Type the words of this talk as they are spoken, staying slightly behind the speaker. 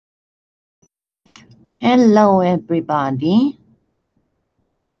Hello, everybody.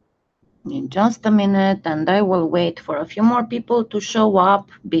 In just a minute, and I will wait for a few more people to show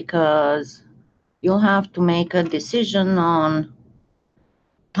up because you'll have to make a decision on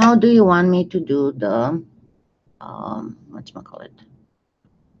how do you want me to do the whatchamacallit,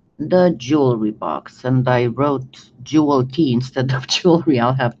 the jewelry box. And I wrote jewelty instead of jewelry.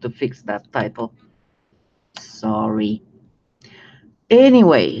 I'll have to fix that title. Sorry.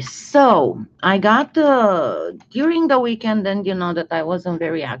 Anyway, so I got during the weekend, and you know that I wasn't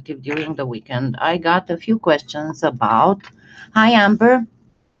very active during the weekend. I got a few questions about, hi Amber,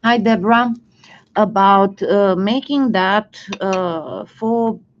 hi Deborah, about making that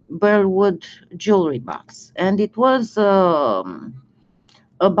faux burlwood jewelry box, and it was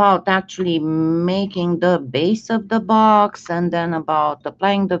about actually making the base of the box, and then about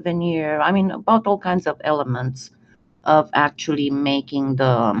applying the veneer. I mean, about all kinds of elements of actually making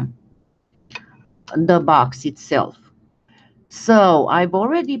the box itself. So I've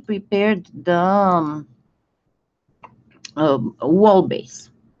already prepared the wall base.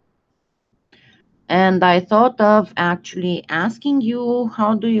 And I thought of actually asking you,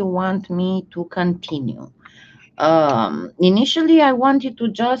 how do you want me to continue? Initially, I wanted to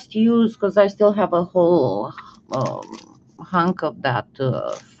just use, because I still have a whole hunk of that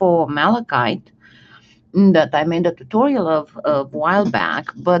faux malachite that I made a tutorial of a while back,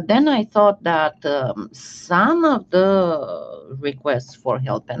 but then I thought that some of the requests for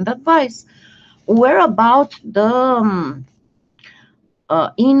help and advice were about the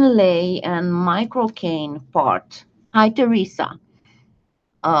inlay and microcane part. Hi, Teresa.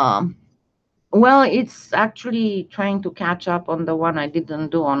 Um, well, it's actually trying to catch up on the one I didn't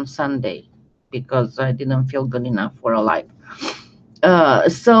do on Sunday because I didn't feel good enough for a live.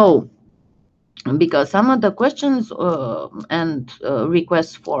 So because some of the questions and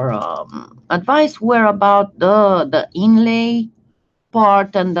requests for advice were about the inlay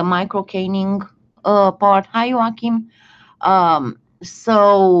part and the microcaning part. Hi, Joachim.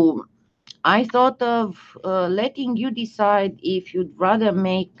 So I thought of letting you decide if you'd rather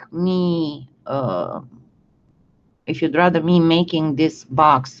make me if you'd rather me making this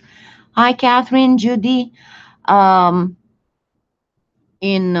box. Hi, Catherine, Judy. Um,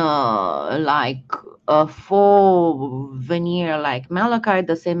 in like a faux veneer like malachite,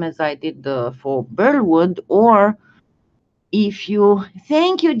 the same as I did the faux burlwood, or if you,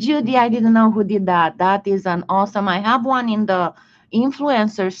 thank you, Judy. I didn't know who did that. That is an awesome. I have one in the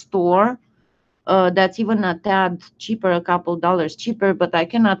influencer store. That's even a tad cheaper, a couple dollars cheaper, but I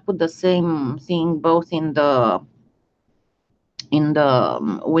cannot put the same thing both in the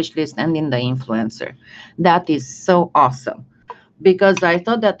wish list and in the influencer. That is so awesome because I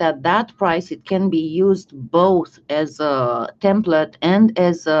thought that at that price it can be used both as a template and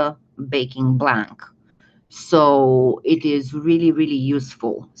as a baking blank. So it is really, really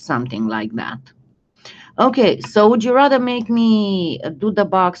useful, something like that. Okay, so would you rather make me do the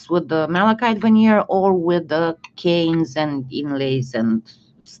box with the malachite veneer or with the canes and inlays and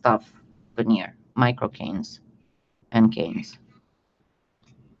stuff veneer, micro canes and canes?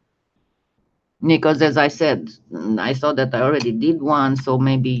 Because as I said, I saw that I already did one, so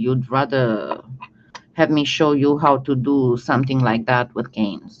maybe you'd rather have me show you how to do something like that with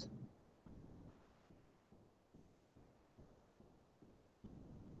canes.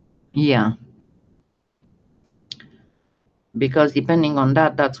 Yeah, because depending on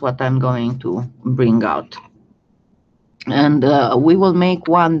that, that's what I'm going to bring out. And we will make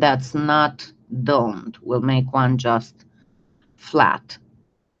one that's not domed. We'll make one just flat.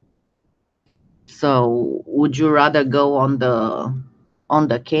 So would you rather go on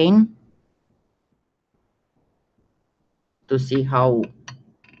the cane to see how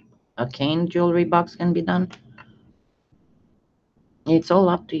a cane jewelry box can be done? It's all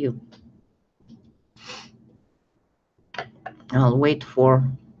up to you. I'll wait for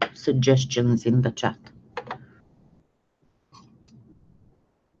suggestions in the chat.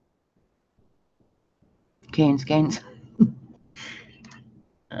 Canes, canes.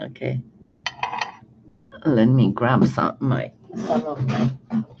 Okay. Let me grab one of my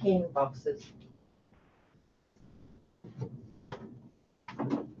cane boxes.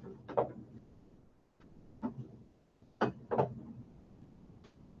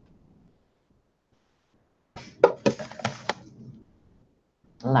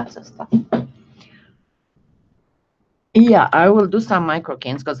 Lots of stuff. Yeah, I will do some micro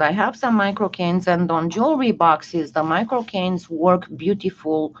canes because I have some micro canes, and on jewelry boxes, the micro canes work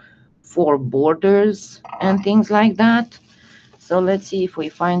beautiful for borders and things like that. So let's see if we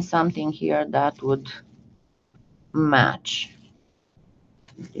find something here that would match.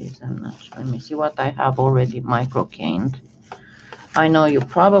 These I'm not sure. Let me see what I have already micro caned. I know you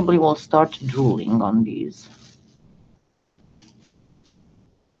probably will start drooling on these.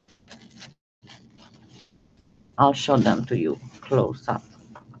 I'll show them to you close up,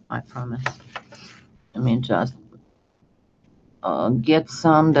 I promise. Let me just get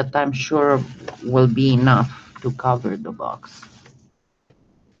some that I'm sure will be enough to cover the box.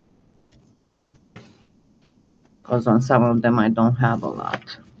 Because on some of them I don't have a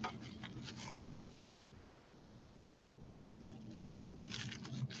lot.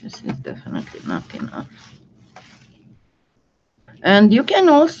 This is definitely not enough. And you can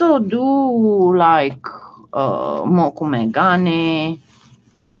also do like moku megane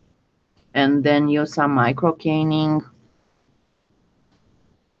and then use some micro caning.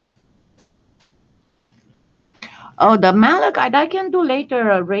 Oh, the malachite, I can do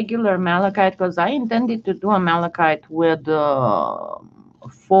later a regular malachite because I intended to do a malachite with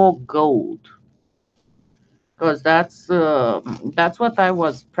faux gold. Because that's what I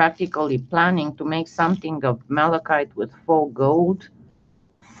was practically planning, to make something of malachite with faux gold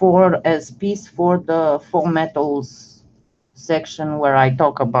for as piece for the faux metals section where I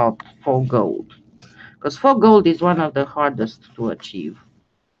talk about faux gold. Because faux gold is one of the hardest to achieve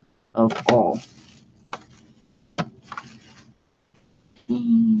of all.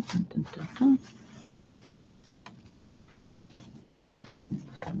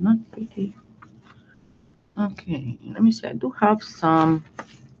 Not pretty. Okay, let me see. I do have some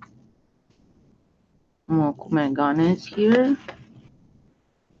more kumeganes here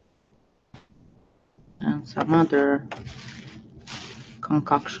and some other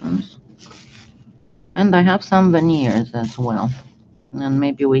concoctions. And I have some veneers as well. And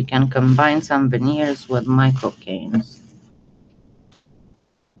maybe we can combine some veneers with micro canes.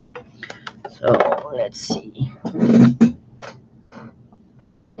 So let's see.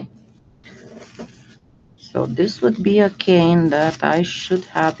 So this would be a cane that I should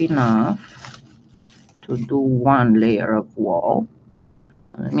have enough to do one layer of wall.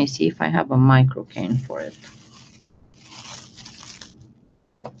 Let me see if I have a micro cane for it.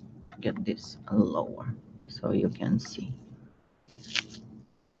 Get this lower so you can see.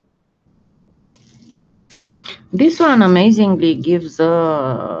 This one amazingly gives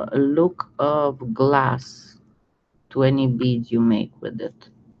a look of glass to any beads you make with it.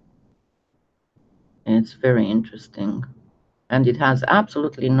 It's very interesting. And it has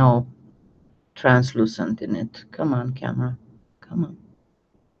absolutely no translucent in it. Come on, camera. Come on.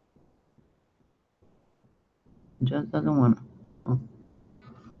 Just doesn't want to. Oh.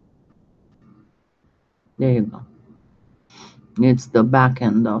 There you go. It's the back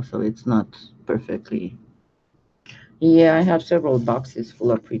end though, so it's not perfectly. Yeah, I have several boxes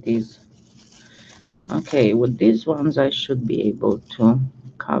full of pretties. Okay, with these ones I should be able to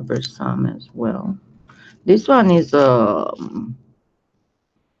cover some as well. This one is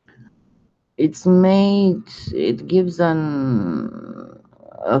it's made, it gives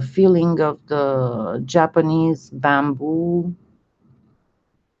a feeling of the Japanese bamboo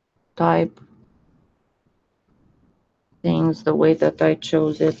type things, the way that I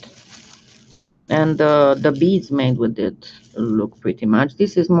chose it. And the beads made with it look pretty much.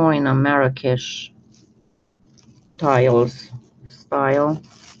 This is more in a Marrakesh tiles style.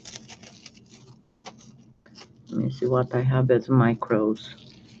 Let me see what I have as micros.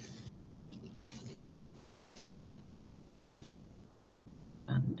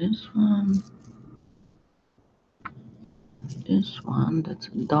 And this one that's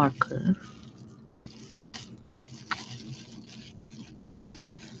darker.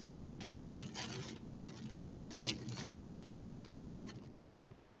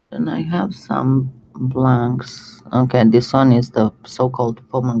 And I have some blanks. Okay, this one is the so-called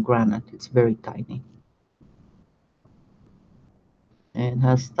pomegranate. It's very tiny. It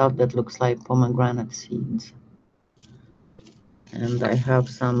has stuff that looks like pomegranate seeds. And I have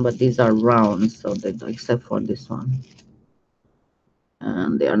some, but these are round, so they, except for this one.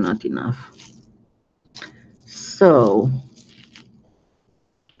 And they are not enough. So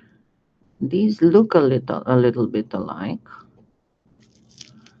these look a little bit alike,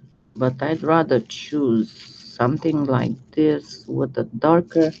 but I'd rather choose something like this with a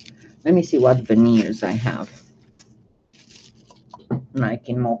darker. Let me see what veneers I have. Like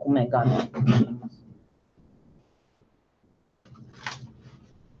in Mokumegan.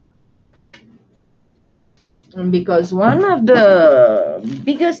 Because one of the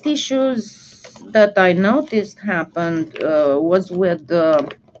biggest issues that I noticed happened was with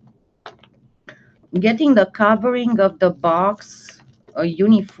getting the covering of the box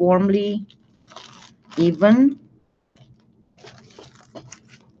uniformly even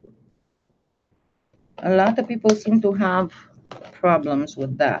A lot of people seem to have problems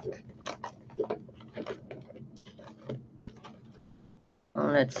with that.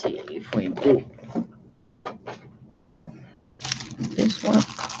 Let's see if we do this one.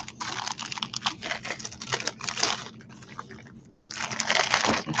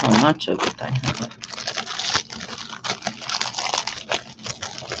 How much of it I have.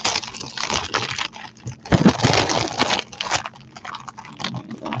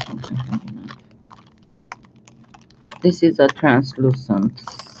 This is a translucent,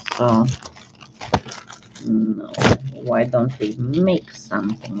 so no, why don't we make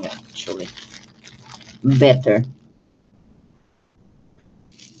something actually better?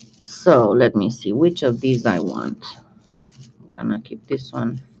 So let me see which of these I want. I'm gonna keep this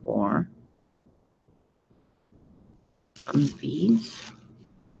one for these.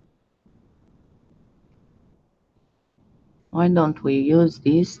 Why don't we use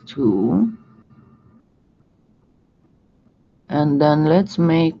these two? And then let's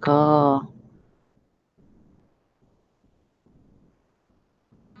make a,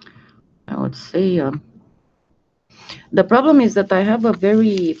 I would say, the problem is that I have a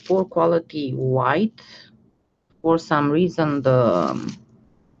very poor quality white. For some reason, oh,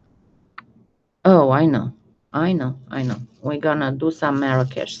 I know. We're gonna do some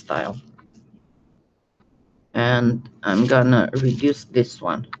Marrakesh style. And I'm gonna reduce this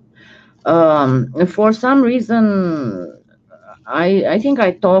one. For some reason, I think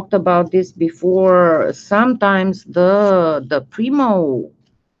I talked about this before. Sometimes the Primo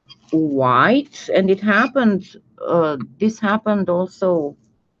white, and it happened, this happened also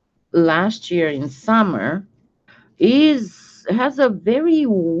last year in summer, has a very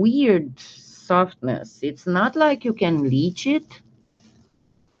weird softness. It's not like you can bleach it.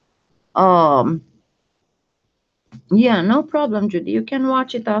 Yeah, no problem, Judy. You can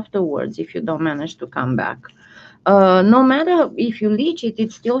watch it afterwards if you don't manage to come back. No matter if you leach it,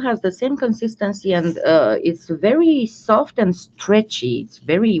 it still has the same consistency, and it's very soft and stretchy. It's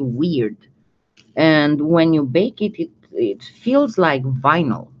very weird. And when you bake it, it feels like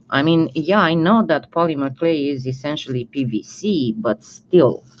vinyl. I mean, yeah, I know that polymer clay is essentially PVC, but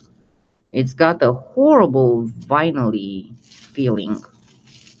still, it's got a horrible vinyl-y feeling.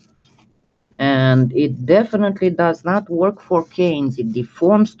 And it definitely does not work for canes. It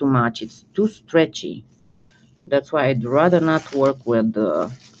deforms too much. It's too stretchy. That's why I'd rather not work with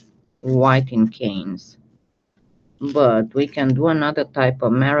white in canes. But we can do another type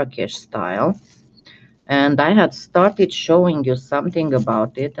of Marrakesh style. And I had started showing you something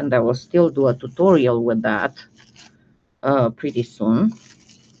about it, and I will still do a tutorial with that pretty soon.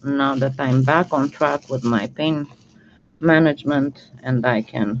 Now that I'm back on track with my pain management and I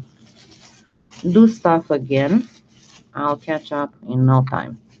can do stuff again, I'll catch up in no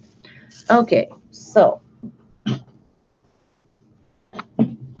time. Okay, so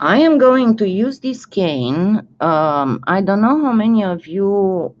I am going to use this cane. I don't know how many of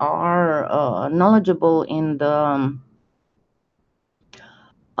you are knowledgeable in the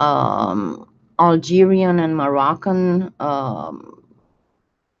Algerian and Moroccan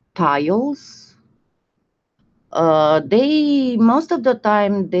tiles. They, most of the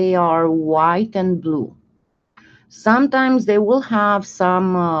time, they are white and blue. Sometimes they will have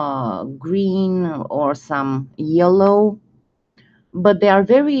some green or some yellow, but they are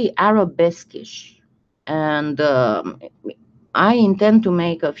very arabesquish. And I intend to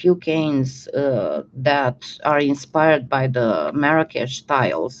make a few canes that are inspired by the Marrakesh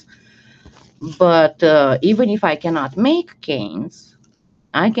styles. But even if I cannot make canes,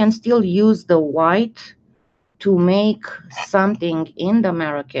 I can still use the white to make something in the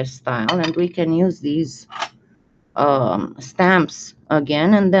Marrakesh style, and we can use these stamps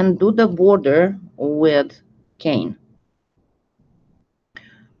again and then do the border with cane.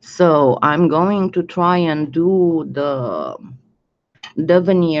 So I'm going to try and do the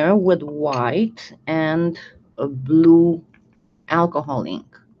veneer with white and a blue alcohol ink.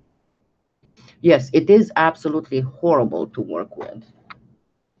 Yes, it is absolutely horrible to work with.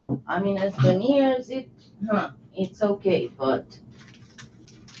 I mean, as veneers, it's okay, but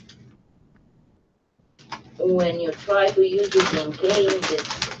when you try to use it in canes,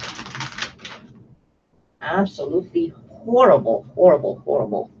 it's absolutely horrible, horrible,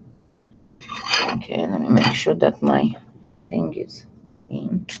 horrible. Okay, let me make sure that my thing is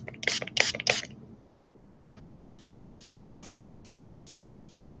in.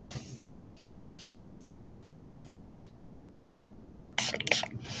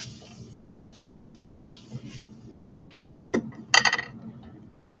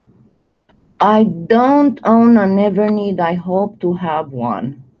 I don't own a Never Need. I hope to have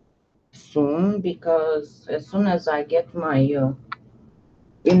one. soon, because as soon as I get my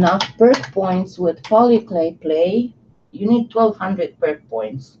enough perk points with polyclay play, you need 1200 perk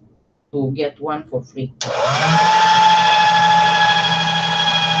points to get one for free.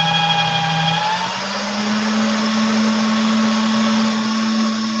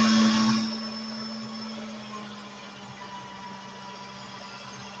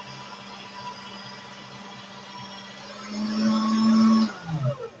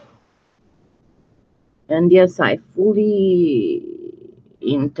 And yes, I fully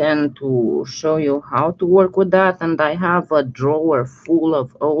intend to show you how to work with that. And I have a drawer full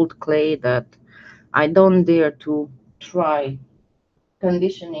of old clay that I don't dare to try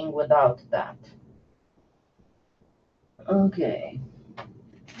conditioning without that. Okay.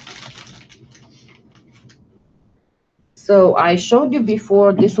 So I showed you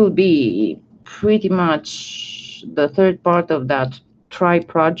before, this will be pretty much the third part of that try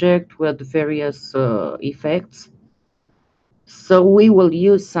project with various effects. So we will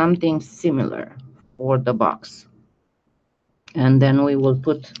use something similar for the box. And then we will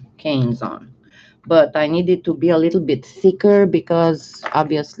put canes on. But I need it to be a little bit thicker because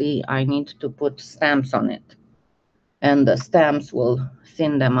obviously I need to put stamps on it. And the stamps will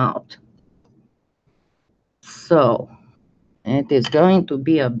thin them out. So it is going to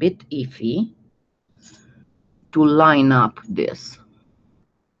be a bit iffy to line up this.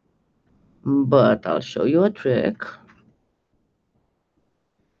 But I'll show you a trick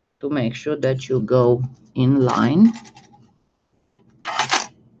to make sure that you go in line.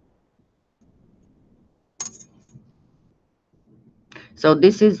 So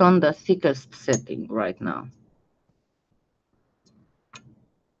this is on the thickest setting right now.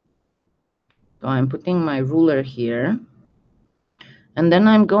 So I'm putting my ruler here. And then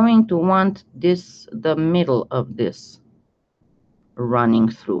I'm going to want this, the middle of this running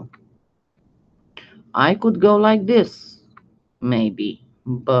through. I could go like this, maybe,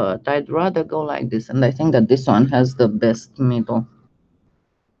 but I'd rather go like this. And I think that this one has the best middle.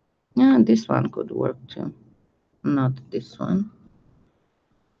 Yeah, this one could work too. Not this one.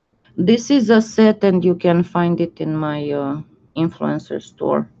 This is a set and you can find it in my influencer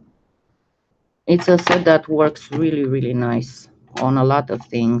store. It's a set that works really, really nice on a lot of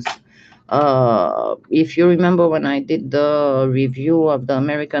things. If you remember when I did the review of the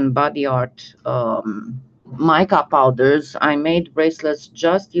American Body Art mica powders, I made bracelets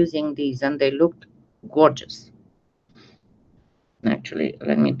just using these and they looked gorgeous. Actually,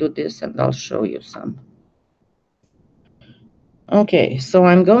 let me do this and I'll show you some. Okay, so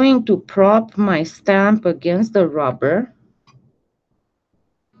I'm going to prop my stamp against the rubber.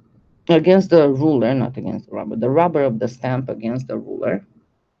 Against the ruler, not against the rubber of the stamp against the ruler.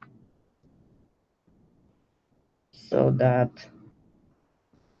 So that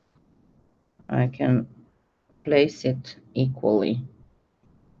I can place it equally.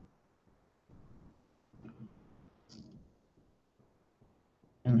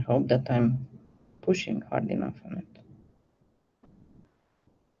 And hope that I'm pushing hard enough on it.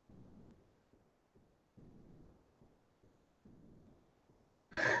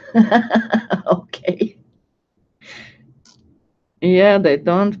 Okay. Yeah, they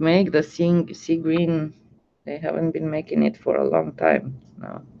don't make the sea green. They haven't been making it for a long time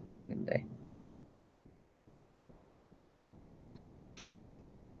now, did they?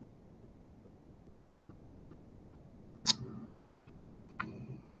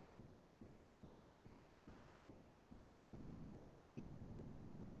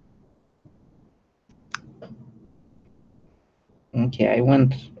 Okay, I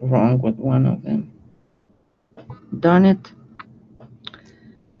went wrong with one of them. Darn it.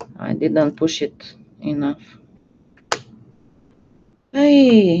 I didn't push it enough.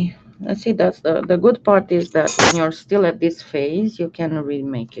 Hey, let's see, that's the good part is that when you're still at this phase, you can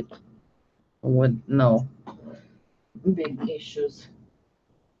remake it with no big issues.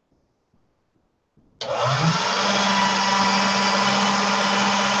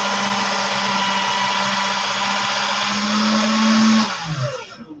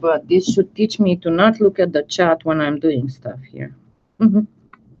 But this should teach me to not look at the chat when I'm doing stuff here.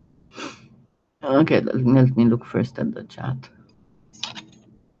 Okay, let me look first at the chat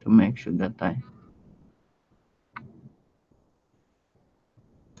to make sure that I...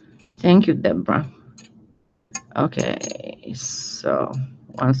 Thank you, Deborah. Okay, so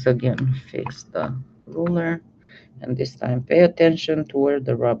once again, fix the ruler. And this time, pay attention to where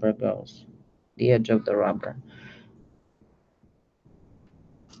the rubber goes, the edge of the rubber.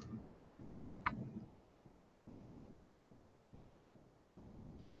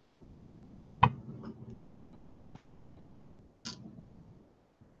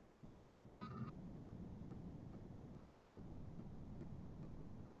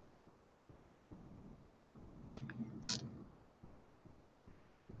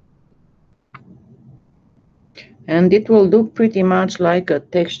 And it will look pretty much like a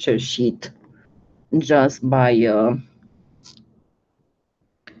texture sheet just by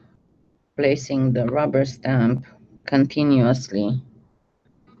placing the rubber stamp continuously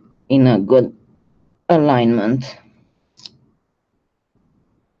in a good alignment.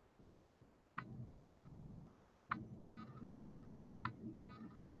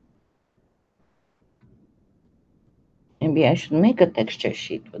 Maybe I should make a texture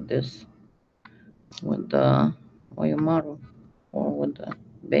sheet with this, with the Oyumaru or with the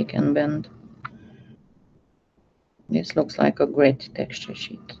Bake and Bend. This looks like a great texture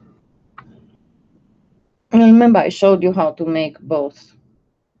sheet. And remember, I showed you how to make both,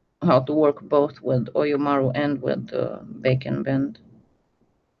 how to work both with Oyumaru and with Bake and Bend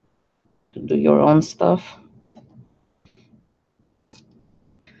to do your own stuff.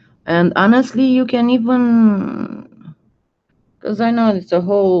 And honestly, you can even, because I know it's a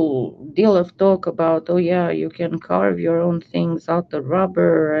whole deal of talk about, oh yeah, you can carve your own things out the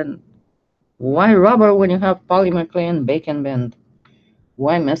rubber. And why rubber when you have polymer clay and Bake and Bend?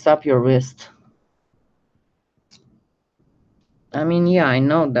 Why mess up your wrist? I mean, yeah, I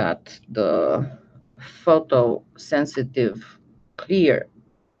know that the photosensitive clear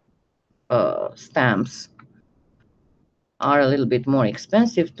stamps are a little bit more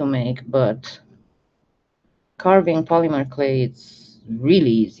expensive to make, but carving polymer clay, it's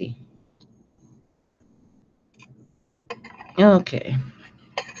really easy. Okay,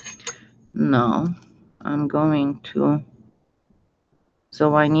 now I'm going to,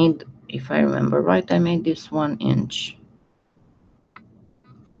 so I need, if I remember right, I made this 1 inch.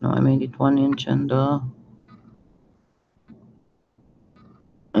 No, I made it 1 inch and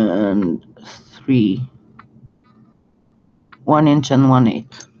 3, 1 inch and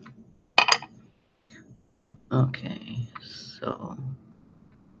 1/8. Okay, so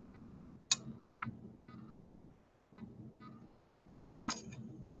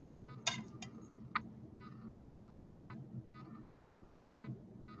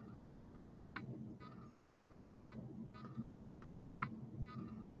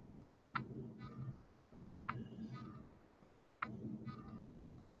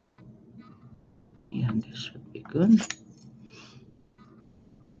yeah, this should be good.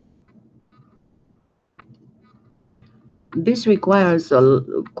 This requires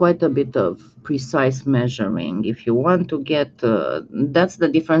quite a bit of precise measuring. If you want to get, that's the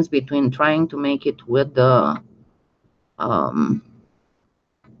difference between trying to make it with the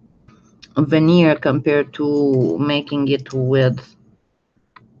veneer compared to making it with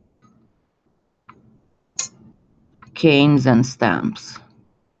canes and stamps.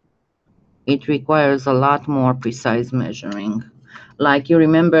 It requires a lot more precise measuring. Like you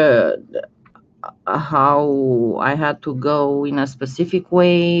remember how I had to go in a specific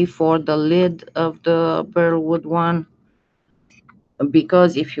way for the lid of the Burlwood one?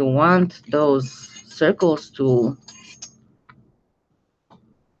 Because if you want those circles to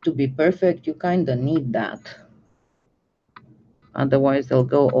be perfect, you kind of need that. Otherwise, they'll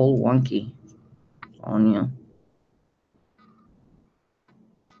go all wonky on you.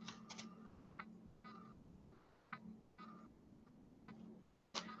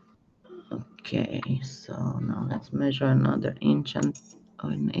 Okay, so now let's measure another inch and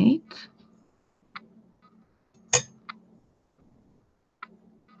 1/8.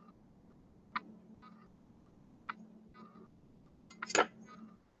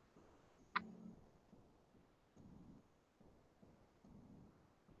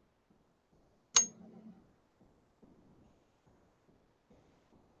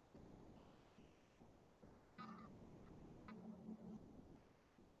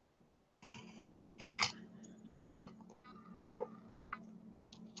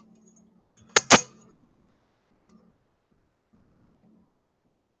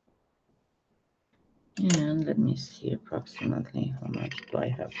 And let me see approximately how much do I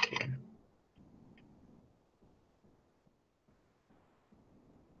have here.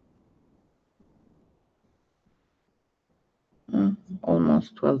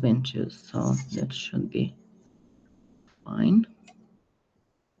 Almost 12 inches, so that should be fine.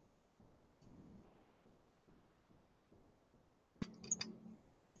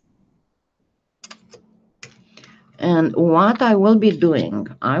 And what I will be doing,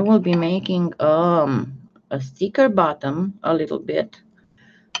 I will be making a sticker bottom a little bit,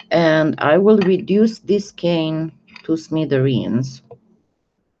 and I will reduce this cane to smithereens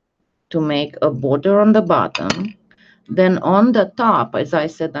to make a border on the bottom. Then on the top, as I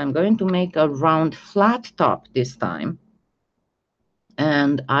said, I'm going to make a round flat top this time.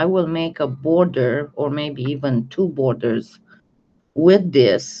 And I will make a border, or maybe even 2 borders, with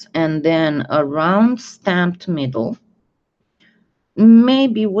this, and then a round stamped middle,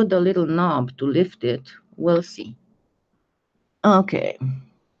 maybe with a little knob to lift it. We'll see. Okay.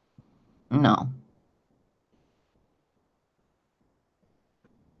 No.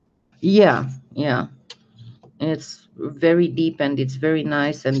 Yeah, yeah. It's very deep and it's very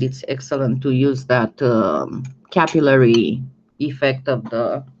nice, and it's excellent to use that capillary effect of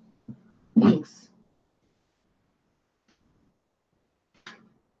the inks.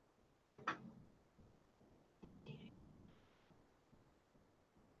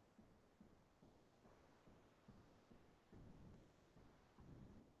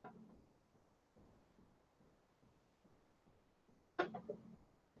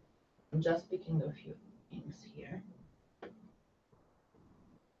 I'm just picking a few inks here.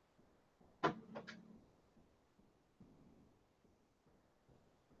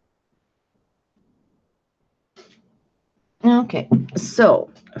 Okay, so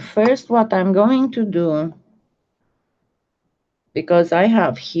first what I'm going to do, because I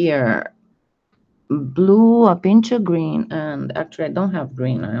have here blue, a pinch of green, and actually I don't have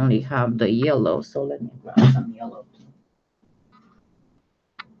green, I only have the yellow, so let me grab some yellow too.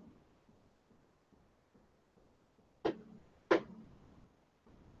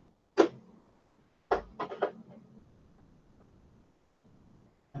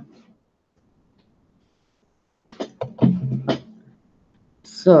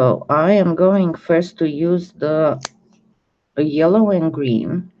 So I am going first to use the yellow and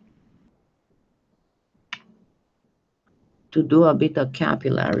green to do a bit of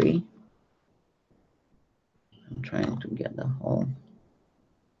capillary. I'm trying to get the whole.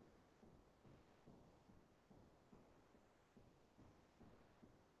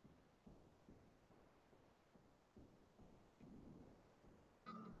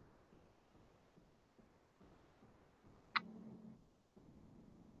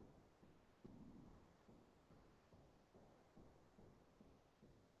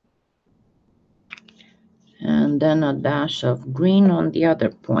 And then a dash of green on the other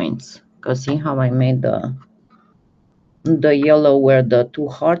points. Because see how I made the yellow where the two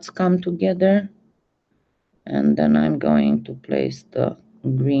hearts come together? And then I'm going to place the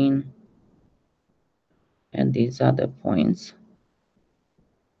green at these other points.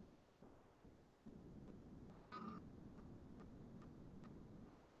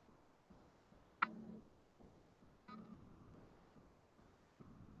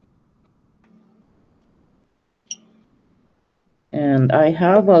 And I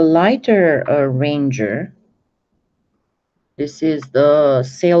have a lighter Ranger. This is the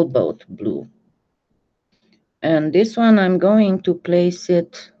sailboat blue. And this one I'm going to place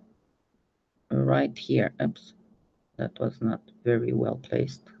it right here. Oops, that was not very well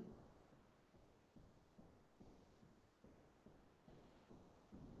placed.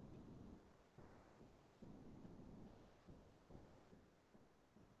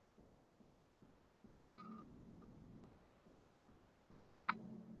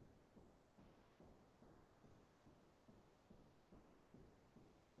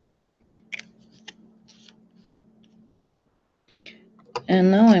 And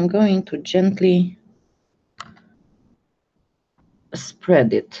now I'm going to gently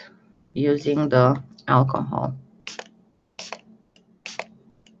spread it using the alcohol.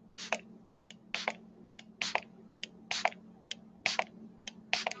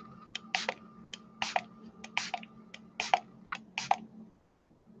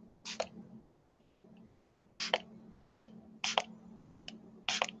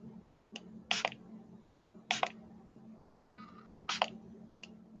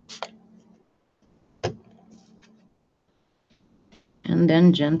 And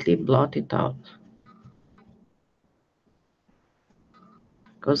then gently blot it out.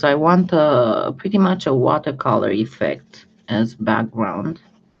 Because I want pretty much a watercolor effect as background.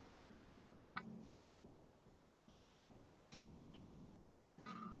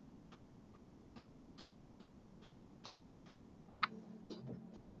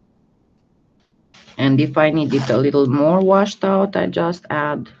 And if I need it a little more washed out, I just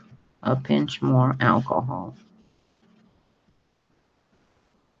add a pinch more alcohol.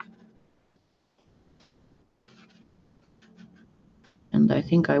 And I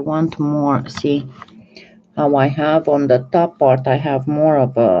think I want more, see how I have on the top part, I have more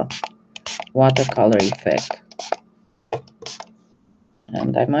of a watercolor effect.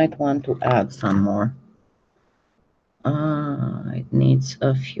 And I might want to add some more. It needs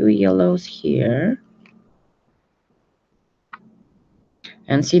a few yellows here.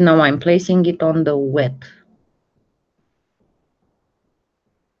 And see, now I'm placing it on the wet.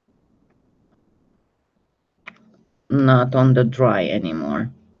 not on the dry anymore.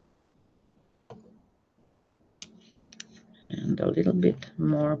 And a little bit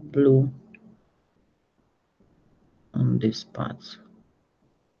more blue on these spots.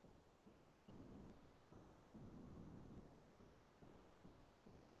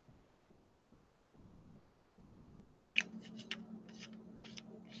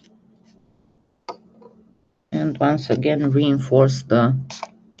 And once again, reinforce the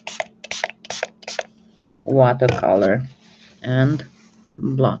watercolor and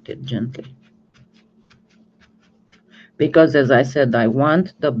blot it gently. Because as I said, I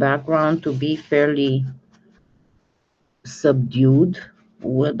want the background to be fairly subdued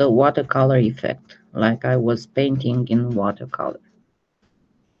with the watercolor effect, like I was painting in watercolor.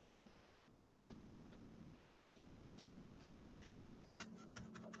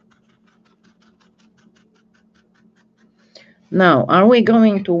 Now, are we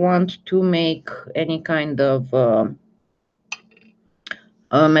going to want to make any kind of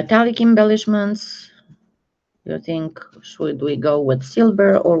metallic embellishments? You think, should we go with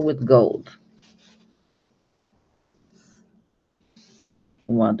silver or with gold?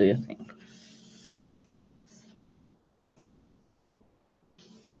 What do you think?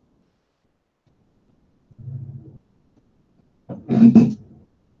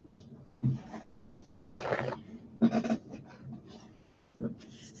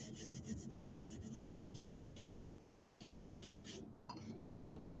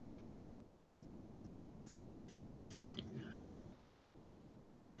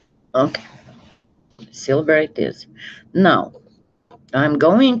 Okay, silver it is. Now, I'm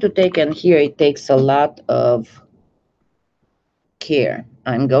going to take, and here it takes a lot of care.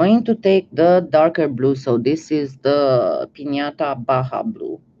 I'm going to take the darker blue, so this is the Piñata Baja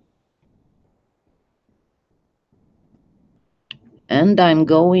blue. And I'm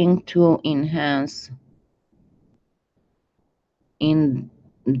going to enhance in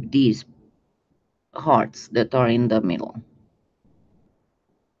these hearts that are in the middle.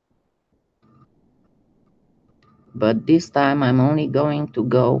 But this time I'm only going to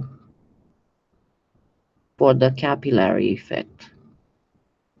go for the capillary effect.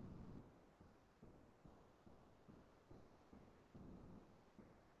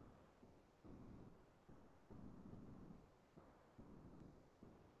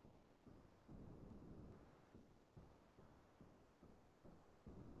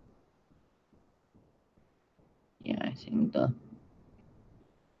 Yeah, I think the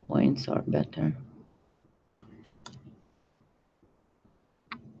points are better.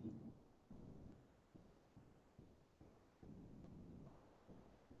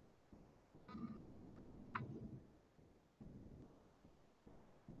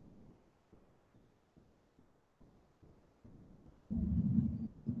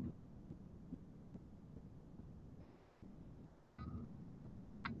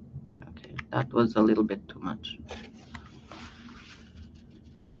 Okay, that was a little bit too much.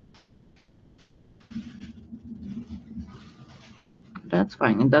 That's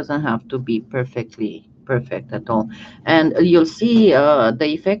fine. It doesn't have to be perfectly perfect at all. And you'll see the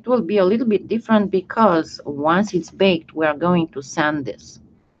effect will be a little bit different because once it's baked, we are going to sand this.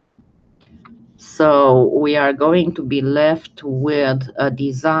 So we are going to be left with a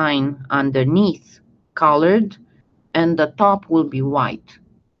design underneath colored, and the top will be white.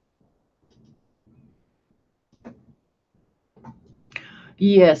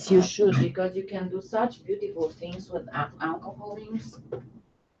 Yes, you should, because you can do such beautiful things with alcohol inks.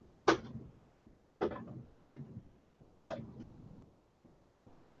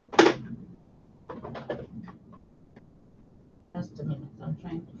 Just a minute, I'm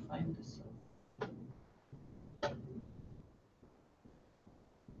trying to find this.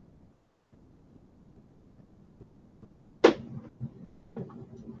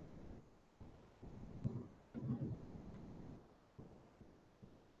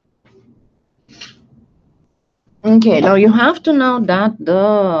 Okay, now you have to know that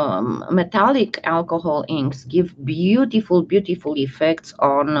the metallic alcohol inks give beautiful, beautiful effects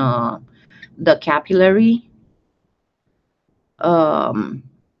on the capillary.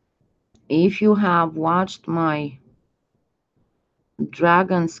 If you have watched my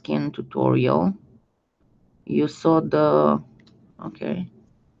dragon skin tutorial, you saw the, okay,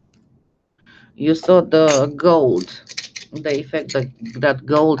 you saw the gold, the effect that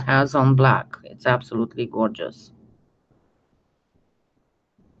gold has on black. It's absolutely gorgeous.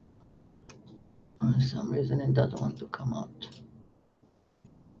 For some reason it doesn't want to come out.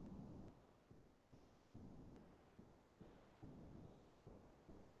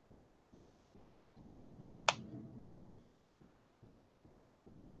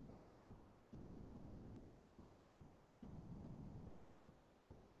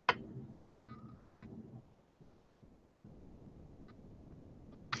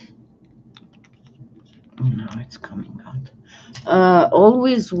 Now it's coming out.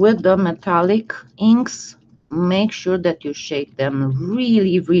 Always with the metallic inks, make sure that you shake them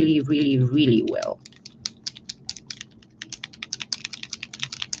really, really, really, really well.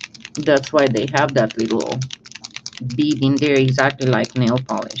 That's why they have that little bead in there, exactly like nail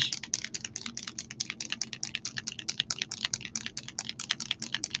polish.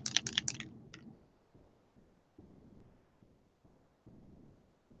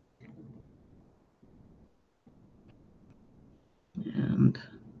 And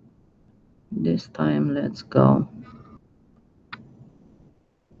this time, let's go.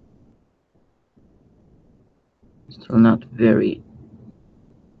 Still not very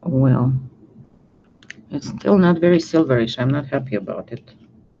well. It's still not very silverish. I'm not happy about it.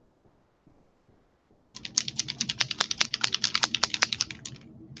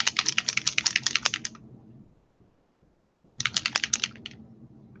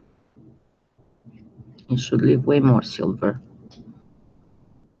 It should leave way more silver,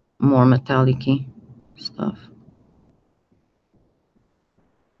 more metallic-y stuff.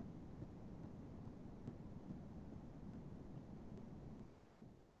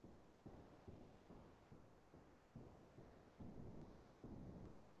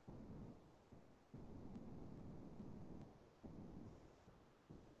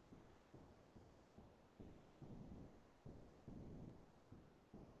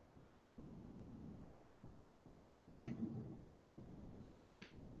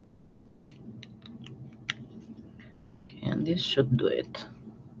 And this should do it.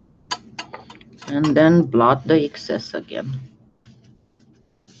 And then blot the excess again.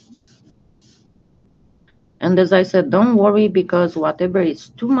 And as I said, don't worry, because whatever is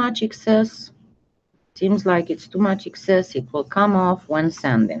too much excess, seems like it's too much excess, it will come off when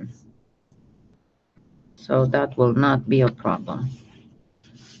sanding. So that will not be a problem.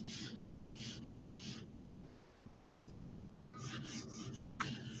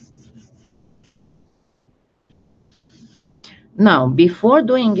 Now, before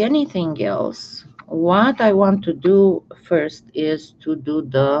doing anything else, what I want to do first is to do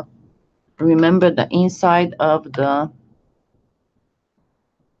the, remember the inside of the,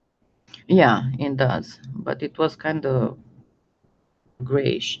 yeah, it does, but it was kind of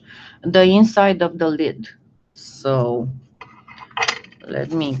grayish, the inside of the lid. So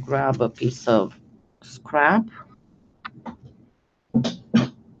let me grab a piece of scrap.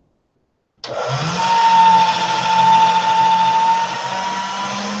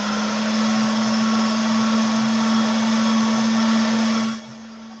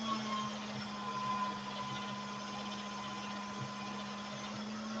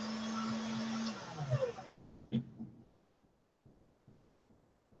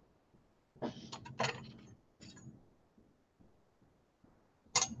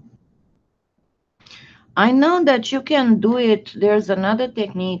 I know that you can do it. There's another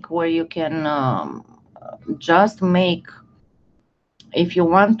technique where you can just make, if you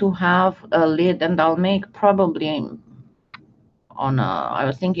want to have a lid, and I'll make probably on a, I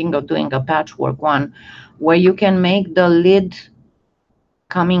was thinking of doing a patchwork one, where you can make the lid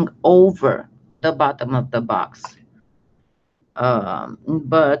coming over the bottom of the box.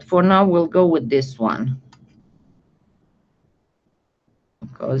 But for now, we'll go with this one,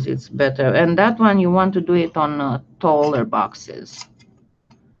 because it's better. And that one, you want to do it on taller boxes,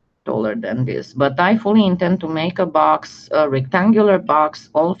 taller than this. But I fully intend to make a box, a rectangular box,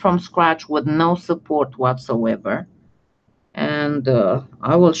 all from scratch with no support whatsoever. And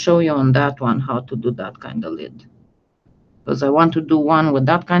I will show you on that one how to do that kind of lid, because I want to do one with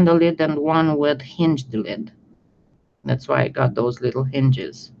that kind of lid and one with hinged lid. That's why I got those little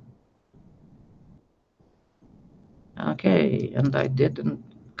hinges. Okay, and I didn't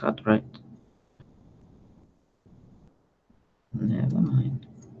cut right. Never mind.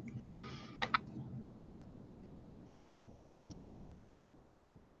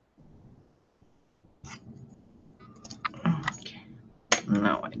 Okay,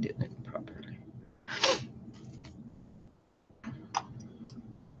 now I did it properly.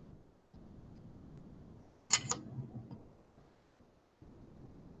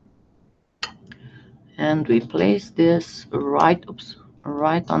 And we place this right, oops,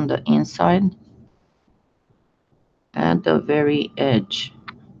 right on the inside at the very edge.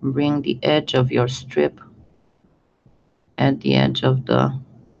 Bring the edge of your strip at the edge of the,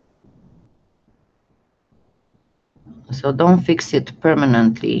 so don't fix it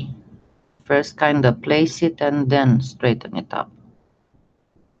permanently. First kind of place it and then straighten it up.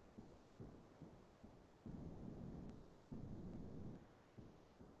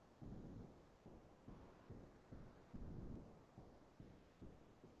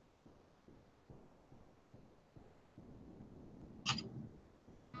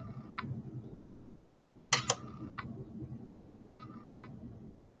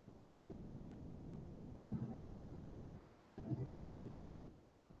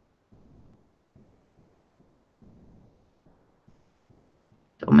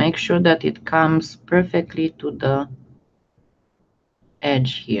 make sure that it comes perfectly to the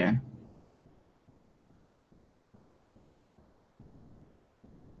edge here.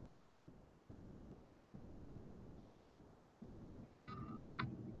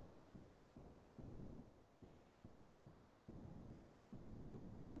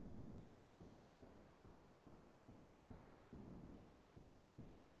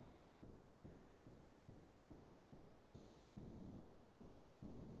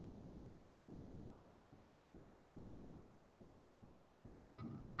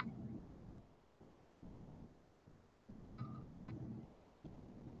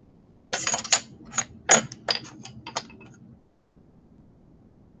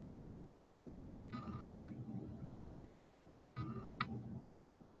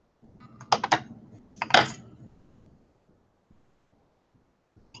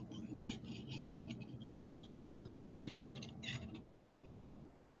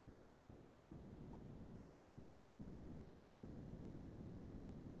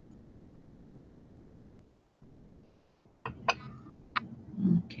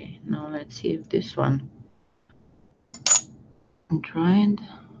 Okay, now let's see if this one dried.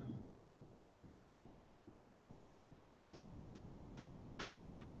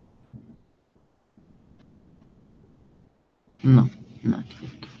 No, not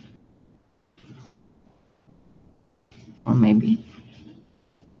yet. Or maybe.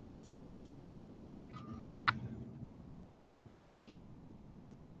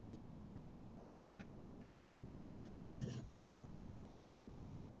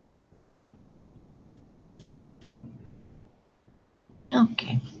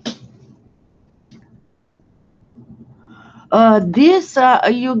 Okay. This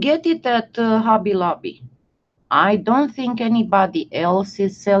you get it at Hobby Lobby. I don't think anybody else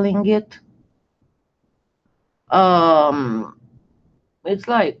is selling it. It's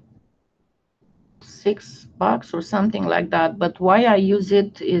like $6 or something like that. But why I use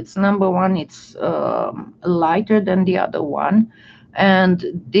it, it's number one, it's lighter than the other one. And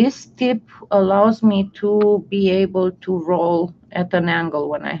this tip allows me to be able to roll at an angle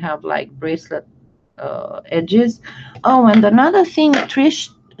when I have like bracelet edges. Oh, and another thing Trish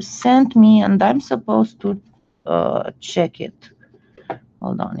sent me, and I'm supposed to check it.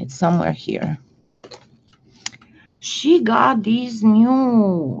 Hold on, it's somewhere here. She got these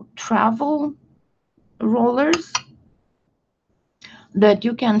new travel rollers that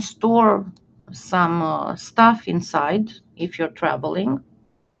you can store some stuff inside if you're traveling.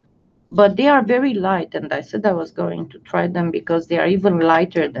 But they are very light, and I said I was going to try them because they are even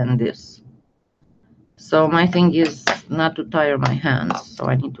lighter than this. So my thing is not to tire my hands, so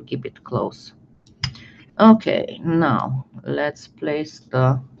I need to keep it close. Okay, now let's place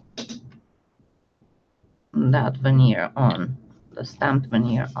that veneer on, the stamped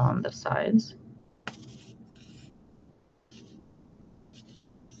veneer on the sides.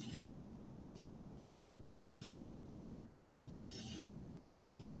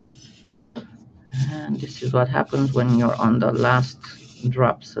 And this is what happens when you're on the last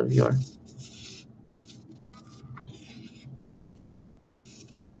drops of your...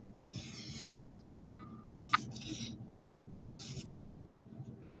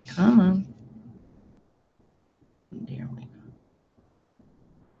 Come on. There we go.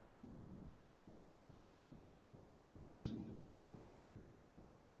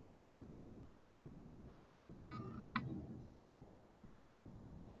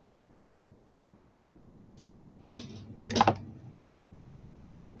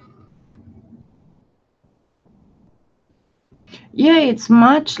 Yeah, it's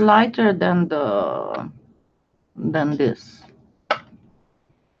much lighter than this.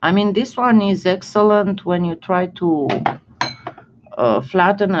 I mean, this one is excellent when you try to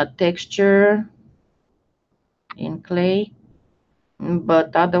flatten a texture in clay,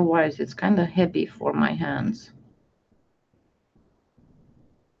 but otherwise it's kind of heavy for my hands.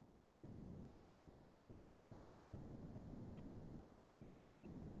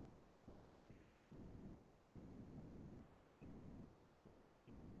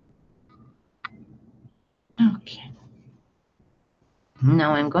 Okay.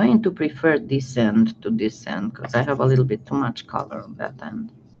 Now I'm going to prefer this end to this end because I have a little bit too much color on that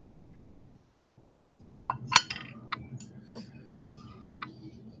end.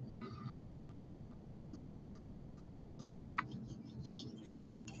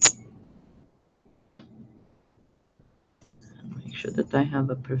 Make sure that I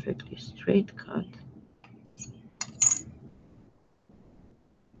have a perfectly straight cut.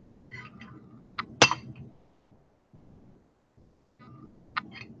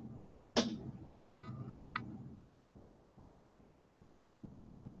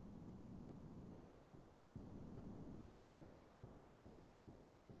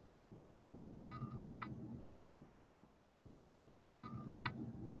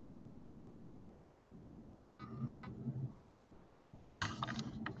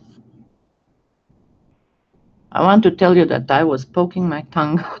 I want to tell you that I was poking my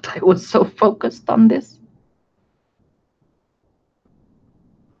tongue out. I was so focused on this.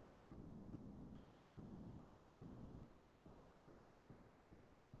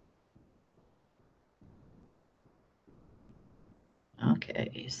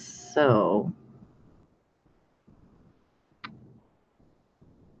 Okay, so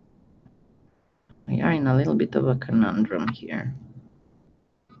we are in a little bit of a conundrum here.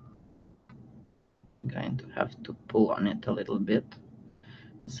 I'm going to have to pull on it a little bit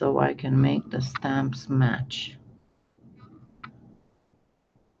so I can make the stamps match.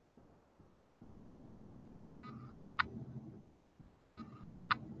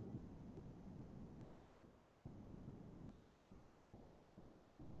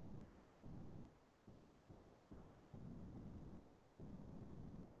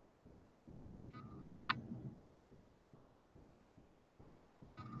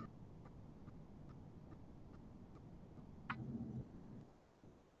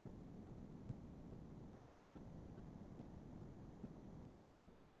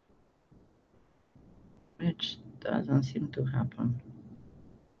 Which doesn't seem to happen.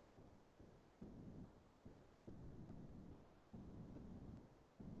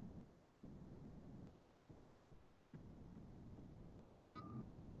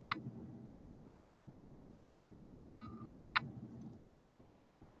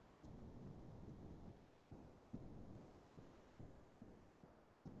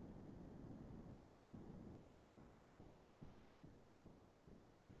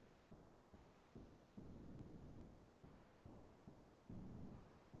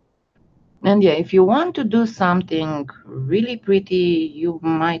 And yeah, if you want to do something really pretty, you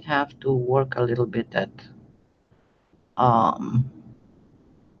might have to work a little bit at,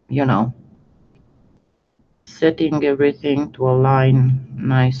 you know, setting everything to align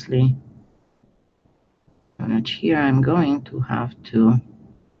nicely. And here I'm going to have to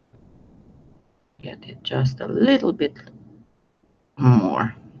get it just a little bit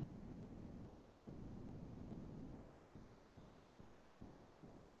more.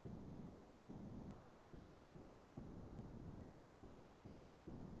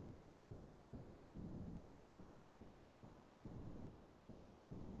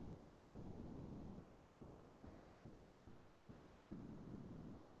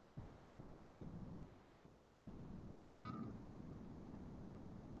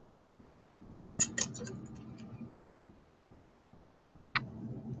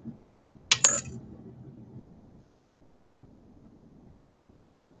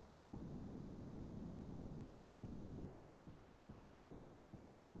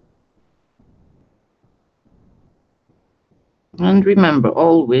 And remember,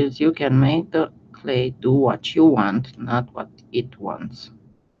 always you can make the clay do what you want, not what it wants.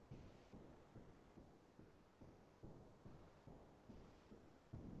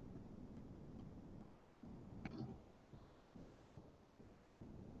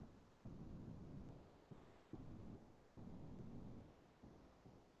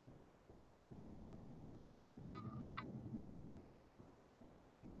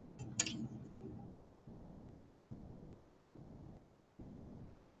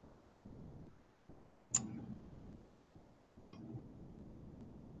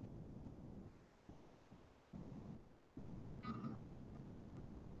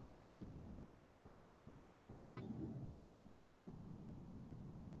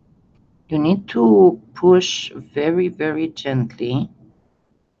 You need to push very, very gently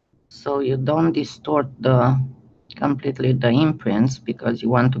so you don't distort completely the imprints, because you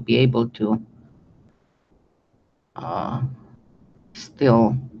want to be able to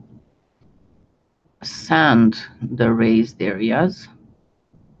still sand the raised areas.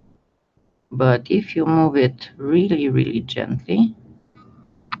 But if you move it really, really gently,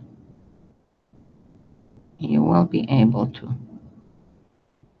 you will be able to.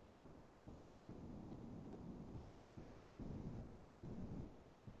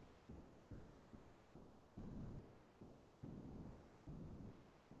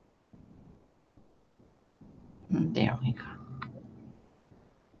 There we go.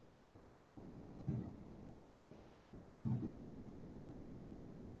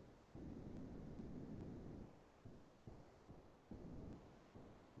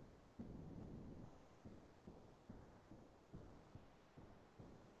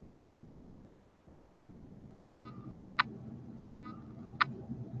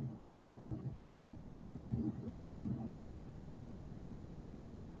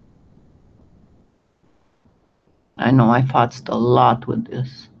 I know I futzed a lot with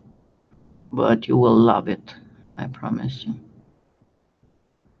this, but you will love it. I promise you.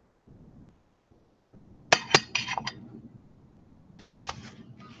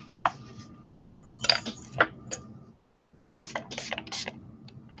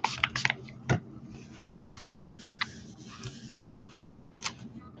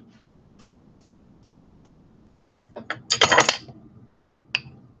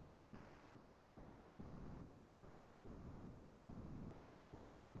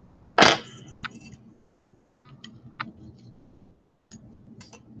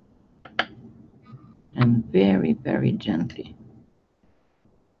 very, very gently.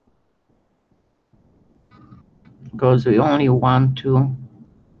 Because we only want to,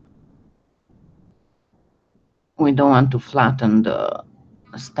 we don't want to flatten the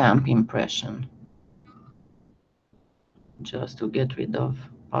stamp impression, just to get rid of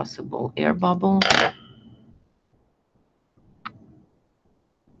possible air bubbles.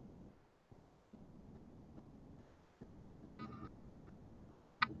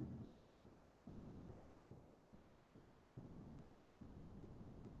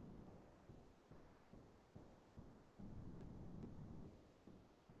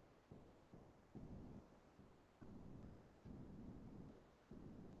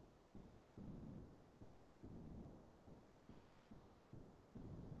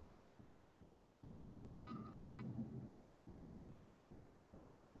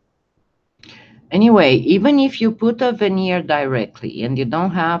 Anyway, even if you put a veneer directly and you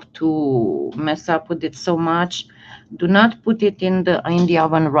don't have to mess up with it so much, do not put it in the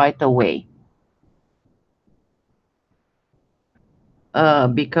oven right away.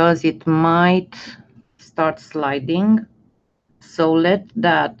 Because it might start sliding. So let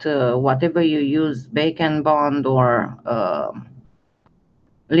that, whatever you use, bake and bond or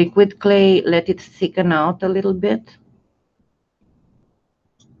liquid clay, let it thicken out a little bit.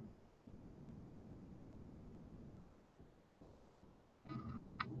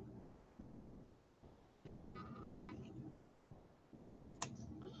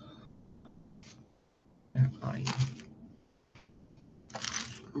 Where are you?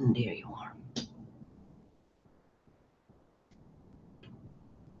 There you are.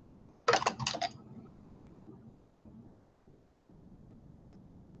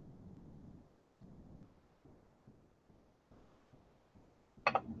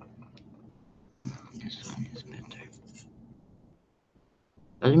 This one is better.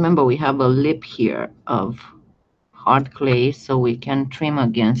 But remember, we have a lip here of hard clay, so we can trim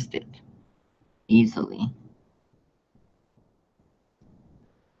against it easily.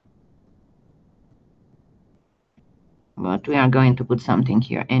 But we are going to put something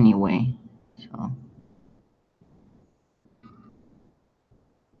here anyway. So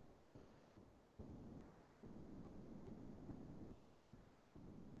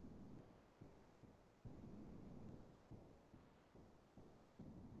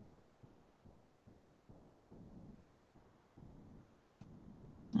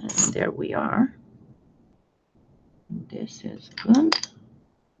and there we are. This is good.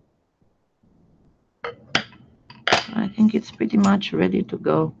 I think it's pretty much ready to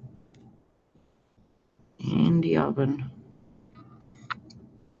go in the oven.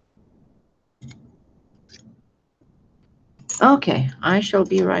 Okay, I shall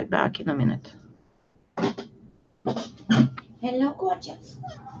be right back in a minute. Hello, gorgeous.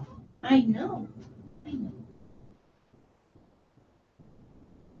 I know. I know.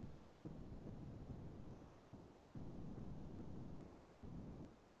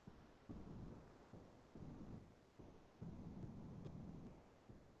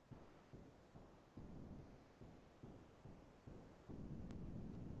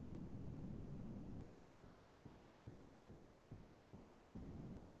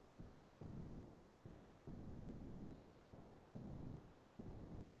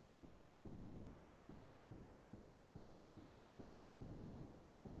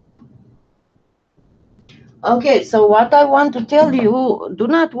 Okay, so what I want to tell you, do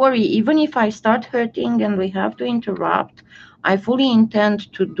not worry, even if I start hurting and we have to interrupt, I fully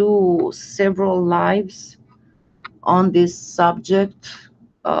intend to do several lives on this subject,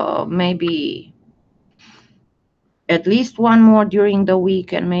 maybe at least one more during the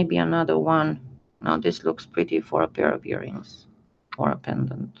week and maybe another one. Now this looks pretty for a pair of earrings or a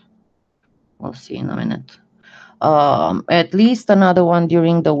pendant. We'll see in a minute. At least another one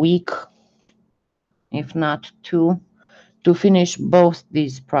during the week, if not two, to finish both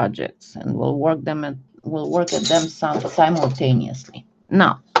these projects, and we'll work at them simultaneously.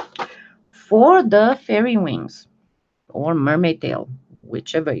 Now, for the fairy wings or mermaid tail,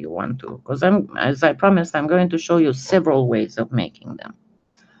 whichever you want to, because as I promised, I'm going to show you several ways of making them.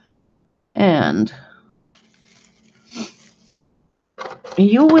 And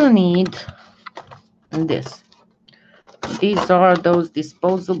you will need this. These are those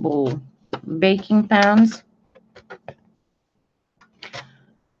disposable baking pans.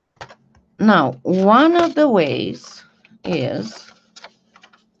 Now, one of the ways is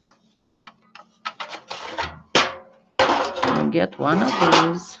get one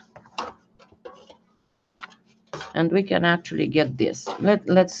of these, and we can actually get this.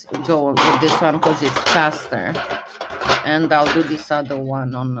 Let's go with this one because it's faster, and I'll do this other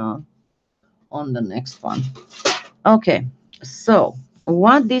one on the next one. Okay, so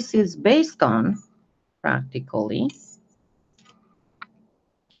what this is based on, practically,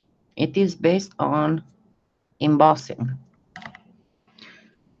 it is based on embossing.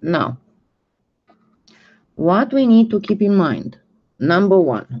 Now, what we need to keep in mind, number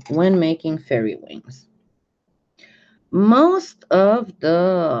one, when making fairy wings, most of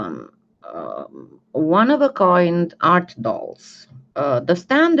the one-of-a-kind art dolls, the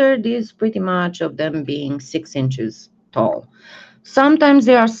standard is pretty much of them being 6 inches tall. Sometimes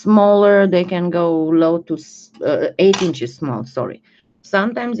they are smaller, they can go low to 8 inches small, sorry.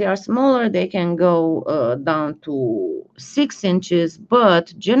 Sometimes they are smaller, they can go down to 6 inches,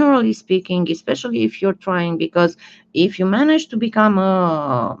 but generally speaking, especially if you're trying, because if you manage to become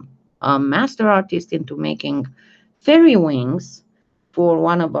a master artist into making fairy wings for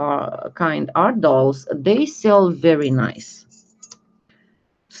one of our kind art dolls, they sell very nice.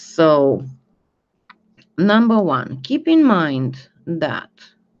 So, number one, keep in mind that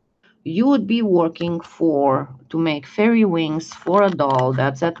you would be working to make fairy wings for a doll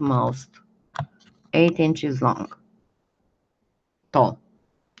that's at most 8 inches long, tall.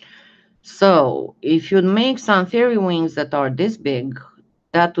 So if you make some fairy wings that are this big,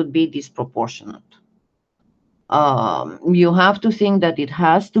 that would be disproportionate. You have to think that it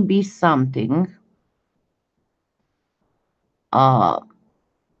has to be something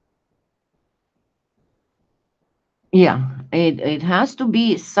yeah, it has to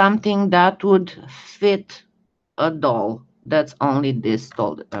be something that would fit a doll that's only this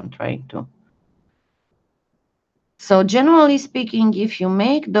tall that I'm trying to. So generally speaking, if you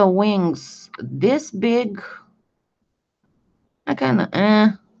make the wings this big, I kind of,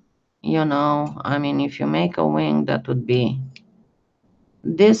 you know, I mean, if you make a wing that would be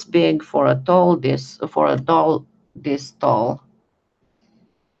this big for a doll this tall,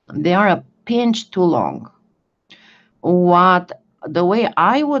 they are a pinch too long. The way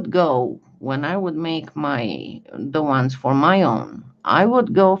I would go when I would make the ones for my own, I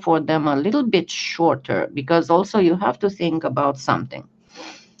would go for them a little bit shorter, because also you have to think about something.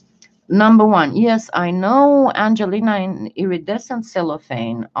 Number one, yes, I know Angelina and iridescent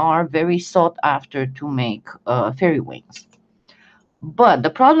cellophane are very sought after to make fairy wings. But the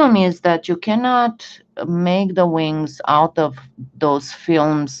problem is that you cannot make the wings out of those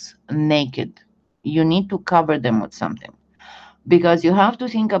films naked. You need to cover them with something. Because you have to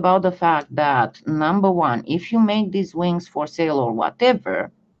think about the fact that, number one, if you make these wings for sale or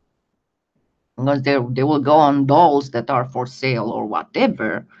whatever, because they will go on dolls that are for sale or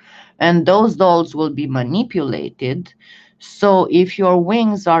whatever, and those dolls will be manipulated. So if your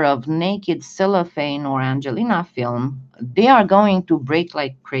wings are of naked cellophane or Angelina film, they are going to break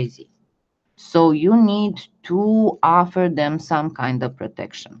like crazy. So you need to offer them some kind of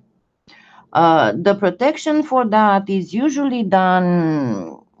protection. The protection for that is usually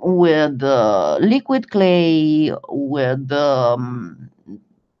done with liquid clay, with the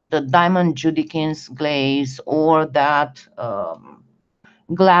diamond Judikins glaze, or that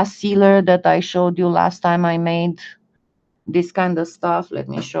glass sealer that I showed you last time I made this kind of stuff. Let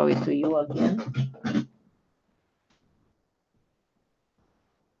me show it to you again.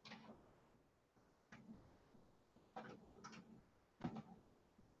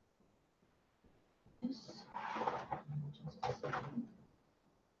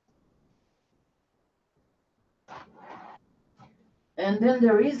 And then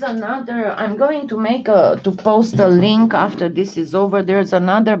there is another, I'm going to post a link after this is over. There's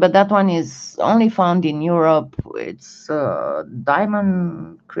another, but that one is only found in Europe. It's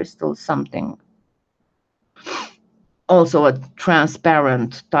diamond crystal something. Also a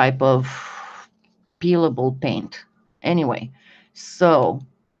transparent type of peelable paint. Anyway, so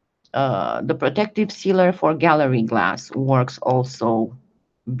the protective sealer for gallery glass works also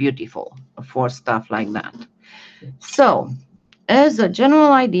beautiful for stuff like that. So, as a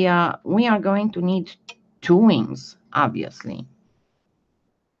general idea, we are going to need 2 wings, obviously.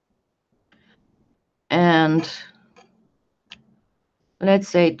 And let's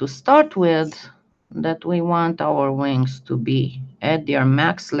say to start with that we want our wings to be at their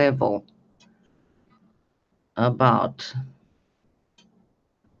max level about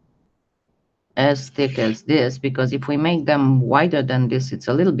as thick as this, because if we make them wider than this, it's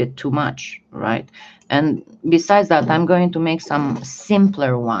a little bit too much, right? And besides that, I'm going to make some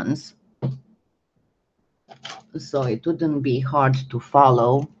simpler ones, so it wouldn't be hard to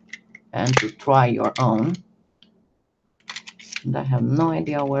follow and to try your own. And I have no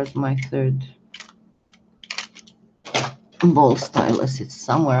idea where's my third ball stylus. It's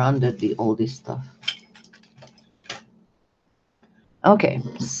somewhere under all this stuff. Okay,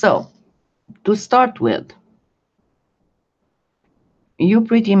 so To start with, you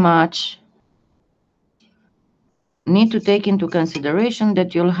pretty much need to take into consideration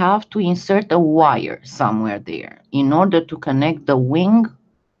that you'll have to insert a wire somewhere there in order to connect the wing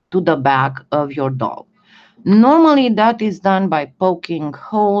to the back of your doll. Normally, that is done by poking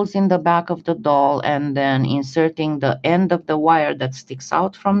holes in the back of the doll and then inserting the end of the wire that sticks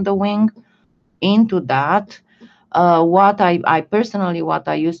out from the wing into that. What I personally, what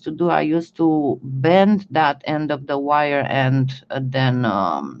I used to do, I used to bend that end of the wire and then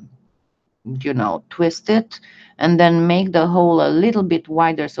you know, twist it and then make the hole a little bit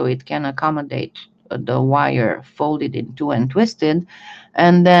wider so it can accommodate the wire folded in two and twisted.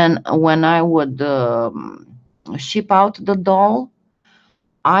 And then when I would ship out the doll,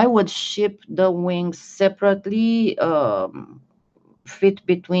 I would ship the wings separately, fit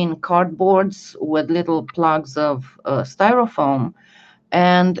between cardboards with little plugs of styrofoam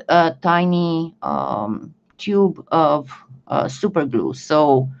and a tiny tube of super glue.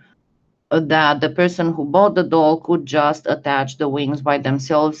 So that the person who bought the doll could just attach the wings by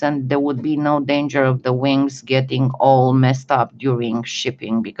themselves and there would be no danger of the wings getting all messed up during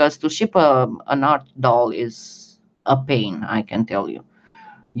shipping, because to ship an art doll is a pain, I can tell you.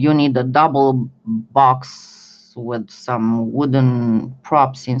 You need a double box with some wooden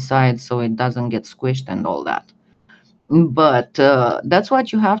props inside so it doesn't get squished and all that. But that's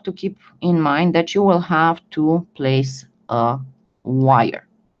what you have to keep in mind, that you will have to place a wire.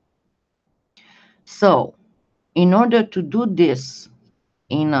 So in order to do this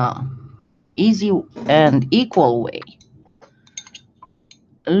in a easy and equal way,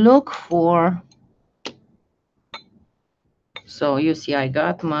 look for, so you see I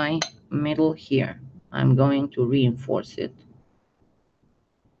got my middle here. I'm going to reinforce it.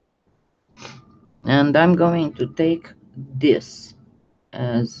 And I'm going to take this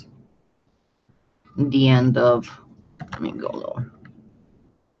as the end of, let me go lower.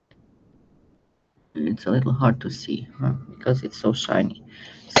 It's a little hard to see, huh? Because it's so shiny.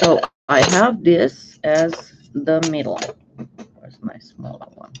 So I have this as the middle. Where's my smaller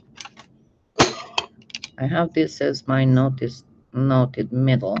one? I have this as my noted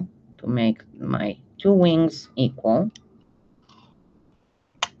middle to make my two wings equal.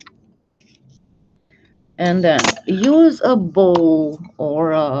 And then use a bowl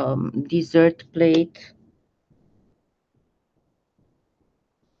or a dessert plate.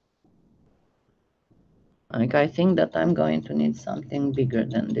 Like, I think that I'm going to need something bigger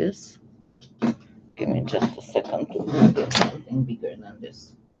than this. Give me just a second to get something bigger than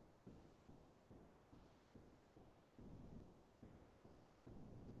this.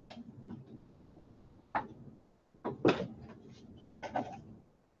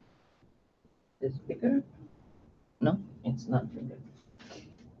 This bigger? No, it's not bigger.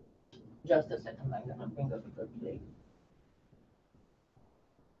 Just a second, I'm gonna bring a bigger plate.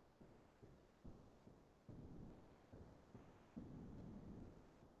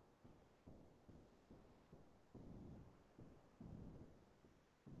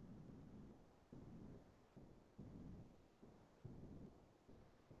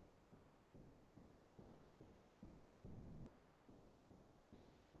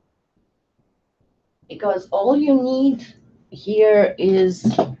 Because all you need here is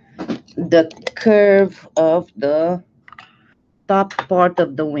the curve of the top part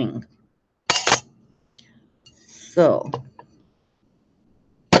of the wing. So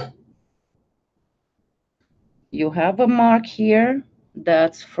you have a mark here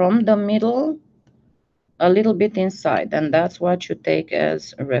that's from the middle a little bit inside, and that's what you take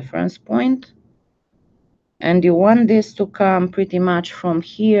as a reference point. And you want this to come pretty much from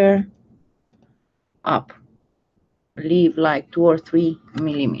here up. Leave like 2 or 3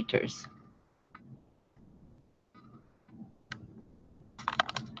 millimeters.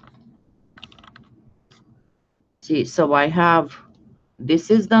 See, so I have,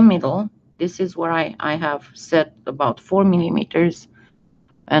 this is the middle. This is where I have set about 4 millimeters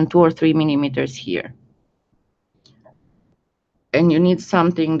and 2 or 3 millimeters here. And you need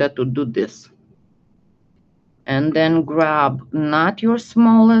something that would do this. And then grab not your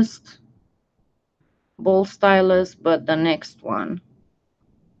smallest ball stylus, but the next one.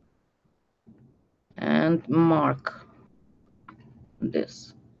 And mark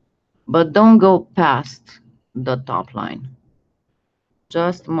this. But don't go past the top line.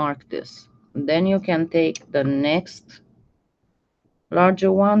 Just mark this. Then you can take the next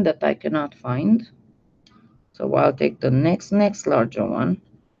larger one that I cannot find. So I'll take the next larger one.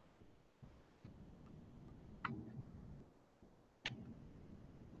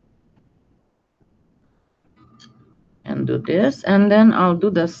 And and do this, and then I'll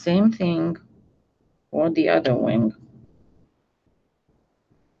do the same thing for the other wing.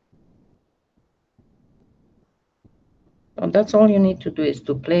 So that's all you need to do, is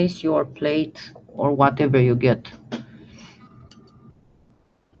to place your plate or whatever you get.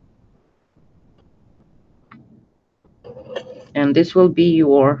 And this will be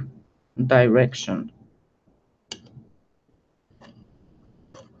your direction.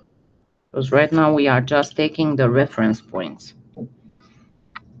 Because right now we are just taking the reference points.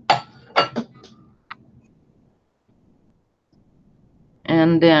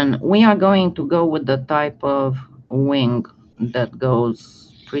 And then we are going to go with the type of wing that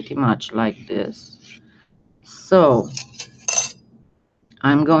goes pretty much like this. So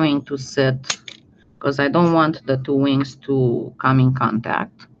I'm going to set, because I don't want the two wings to come in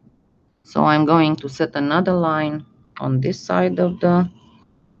contact. So I'm going to set another line on this side of the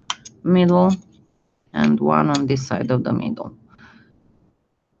middle and one on this side of the middle.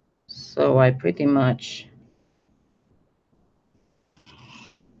 So I pretty much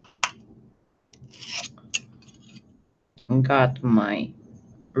got my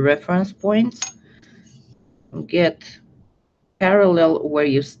reference points. Get parallel where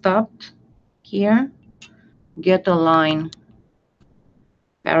you stopped here. Get a line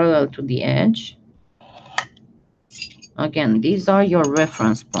parallel to the edge. Again, these are your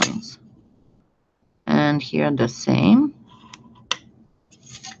reference points. And here the same.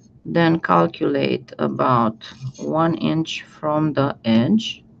 Then calculate about 1 inch from the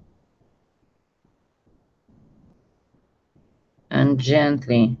edge. And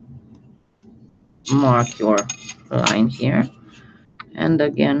gently mark your line here. And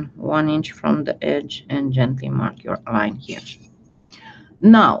again, 1 inch from the edge and gently mark your line here.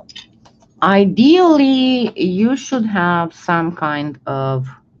 Now, ideally, you should have some kind of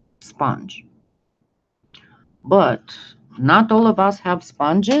sponge. But not all of us have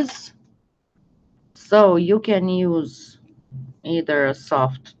sponges. So you can use either a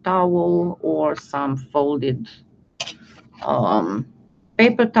soft towel or some folded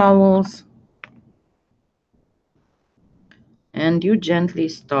paper towels. And you gently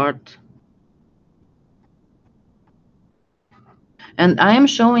start. And I am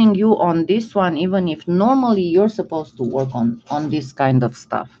showing you on this one, even if normally you're supposed to work on this kind of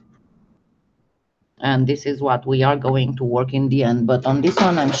stuff. And this is what we are going to work in the end. But on this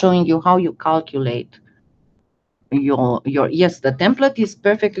one, I'm showing you how you calculate your yes, the template is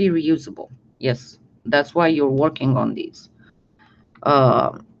perfectly reusable. Yes, that's why you're working on these.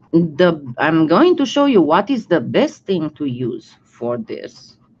 I'm going to show you what is the best thing to use for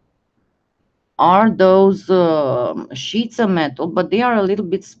this. Are those sheets of metal, but they are a little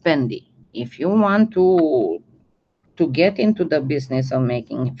bit spendy. If you want to get into the business of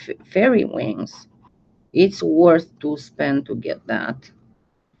making fairy wings, it's worth to spend to get that.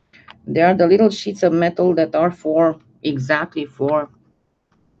 They are the little sheets of metal that are for exactly for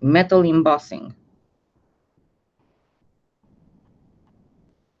metal embossing,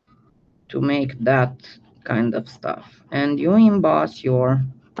 to make that kind of stuff. And you emboss your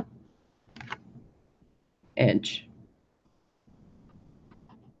edge.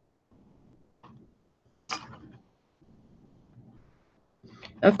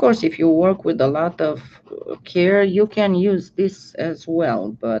 Of course, if you work with a lot of care, you can use this as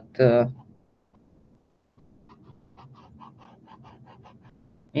well, but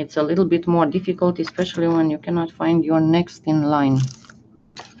it's a little bit more difficult, especially when you cannot find your next in line.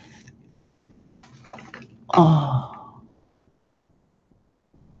 Oh,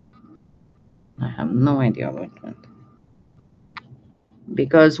 I have no idea what it went.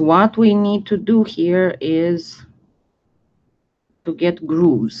 Because what we need to do here is to get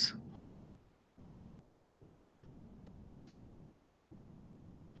grooves.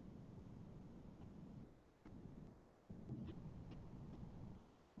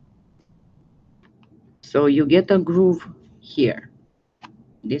 So you get a groove here.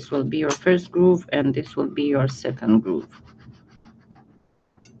 This will be your first groove, and this will be your second groove.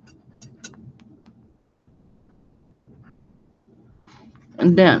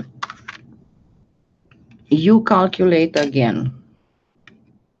 And then you calculate again.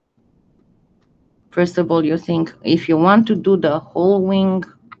 First of all, you think if you want to do the whole wing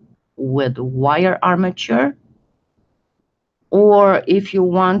with wire armature, or if you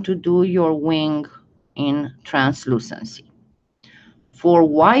want to do your wing in translucency. For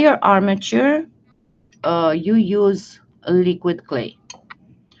wire armature, you use liquid clay.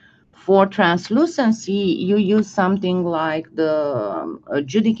 For translucency, you use something like the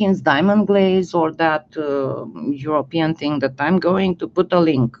Judikins Diamond Glaze, or that European thing that I'm going to put a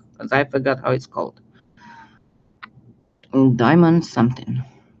link, because I forgot how it's called. diamond something.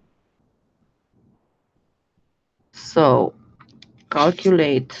 So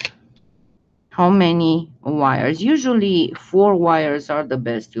calculate how many wires. Usually 4 wires are the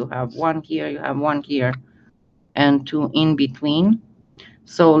best. You have one here, you have one here, and 2 in between.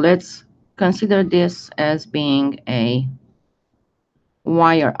 So let's consider this as being a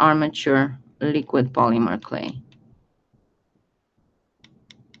wire armature liquid polymer clay.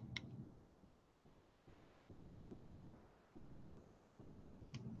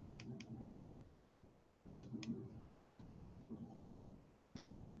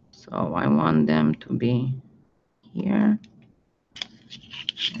 So I want them to be here,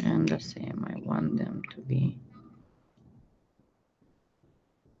 and the same, I want them to be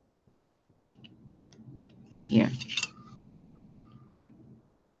here.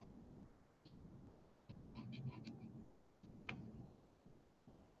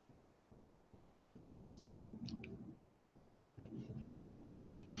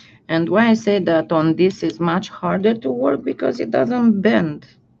 And why I say that on this is much harder to work, because it doesn't bend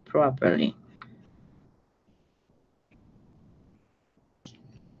properly.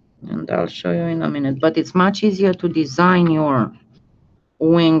 And I'll show you in a minute. But it's much easier to design your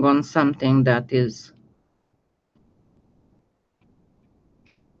wing on something that is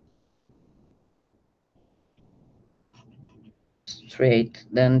straight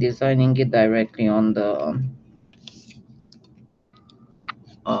than designing it directly on the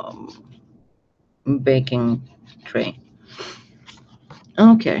um, baking tray.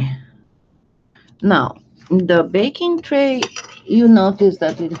 Okay. Now, the baking tray, you notice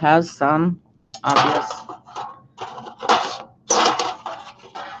that it has some obvious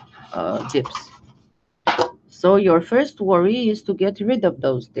dips. So your first worry is to get rid of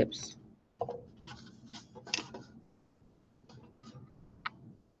those dips.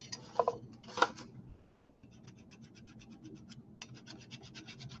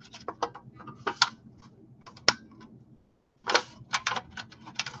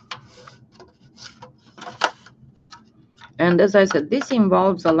 And as I said, this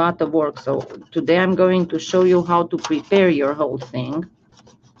involves a lot of work. So today I'm going to show you how to prepare your whole thing,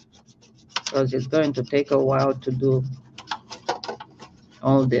 because it's going to take a while to do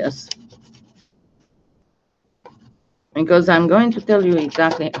all this. Because I'm going to tell you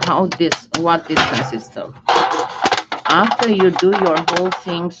exactly what this consists of. After you do your whole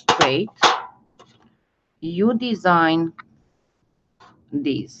thing straight, you design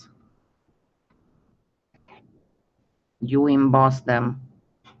these. You emboss them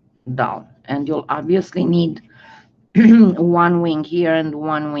down, and you'll obviously need one wing here and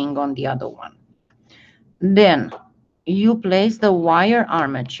one wing on the other one. Then you place the wire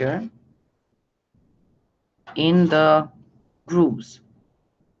armature in the grooves.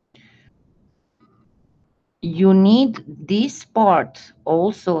 You need this part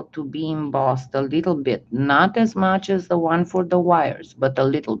also to be embossed a little bit, not as much as the one for the wires, but a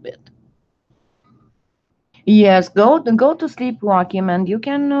little bit. Yes, go to sleep, Joachim, and you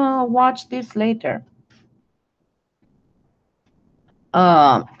can watch this later.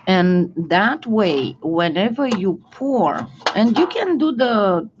 And that way, whenever you pour, and you can do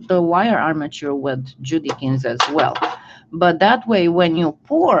the wire armature with Judikins as well, but that way, when you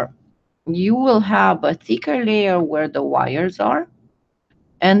pour, you will have a thicker layer where the wires are,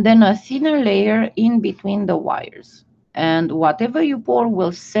 and then a thinner layer in between the wires. And whatever you pour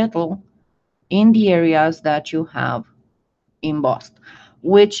will settle in the areas that you have embossed,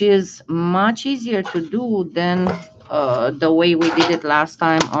 which is much easier to do than the way we did it last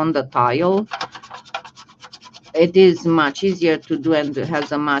time on the tile. It is much easier to do and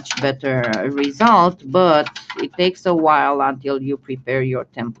has a much better result, but it takes a while until you prepare your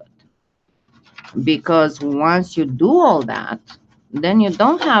template. Because once you do all that, then you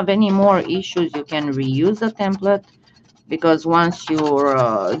don't have any more issues. You can reuse a template, because once your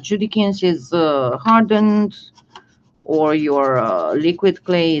Judikins is hardened, or your liquid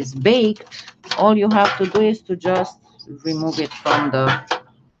clay is baked, all you have to do is to just remove it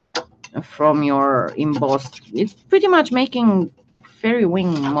from your embossed. It's pretty much making fairy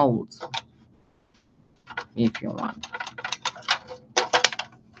wing molds, if you want.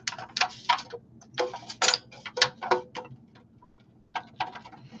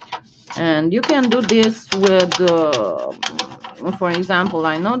 And you can do this with, for example,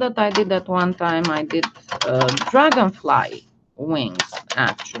 I know that I did that one time. I did dragonfly wings,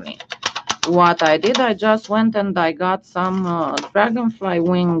 actually. What I did, I just went and I got some dragonfly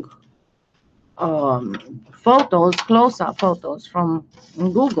wing photos, close-up photos from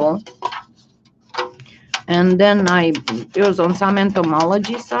Google. And then it was on some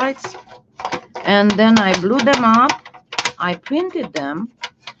entomology sites. And then I blew them up I printed them,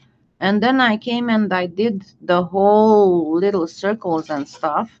 and then I came and I did the whole little circles and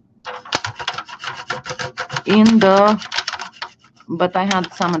stuff in the, but I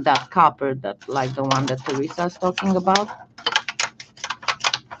had some of that copper, that like the one that Teresa's talking about.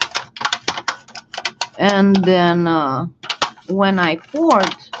 And then when I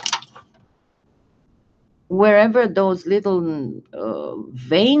poured, wherever those little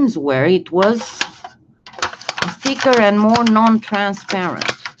veins were, it was thicker and more non-transparent,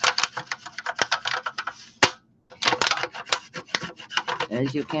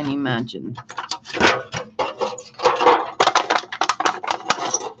 as you can imagine.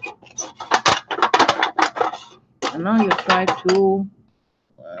 And now you try to,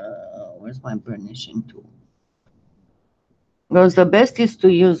 where's my burnishing tool? Because the best is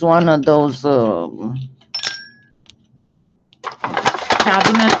to use one of those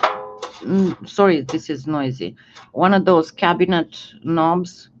cabinet, sorry, this is noisy, one of those cabinet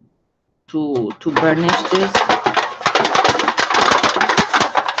knobs to burnish this.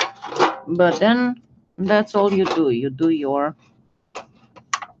 But then that's all you do. You do your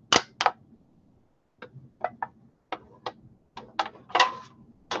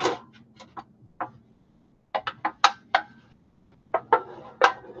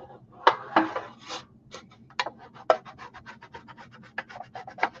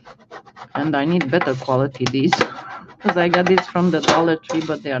and I need better quality these because I got these from the Dollar Tree,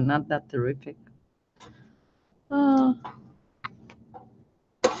 but they are not that terrific. What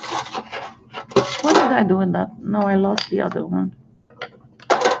did I do with that? No, I lost the other one.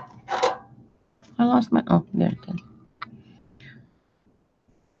 I lost my, oh, there it is.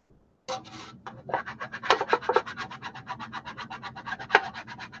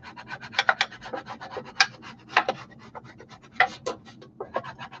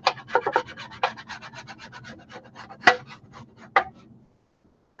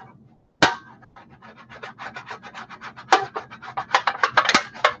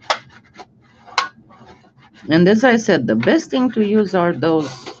 And as I said, the best thing to use are those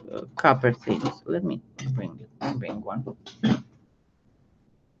copper things. Let me bring one.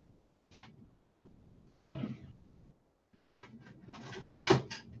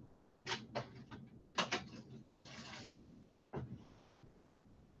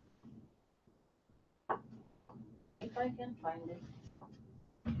 If I can find it.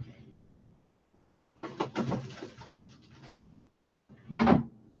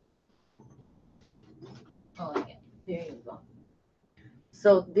 Oh, yeah, there you go.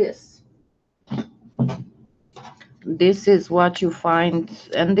 So this is what you find,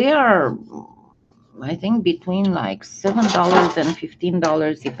 and they are, I think, between like $7 and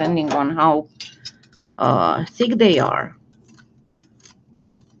 $15, depending on how thick they are.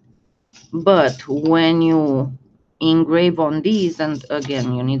 But when you engrave on these, and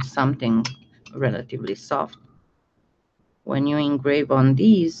again, you need something relatively soft. When you engrave on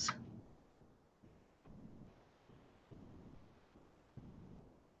these,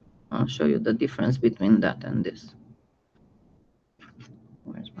 I'll show you the difference between that and this.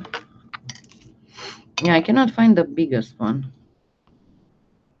 Where's my... Yeah, I cannot find the biggest one.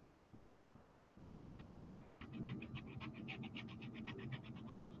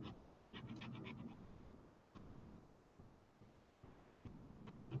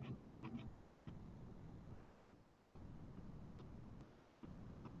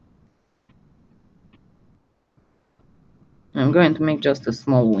 I'm going to make just a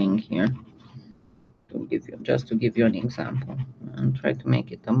small wing here to give you, just to give you an example, and try to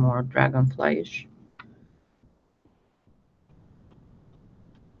make it a more dragonfly-ish.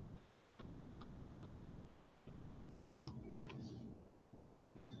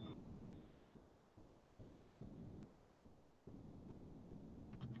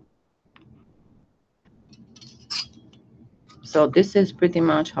 So this is pretty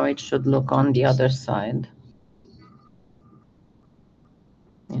much how it should look on the other side.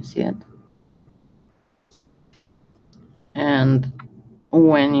 You see it? And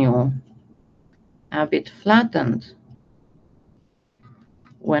when you have it flattened,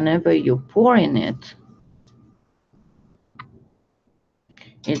 whenever you pour in it,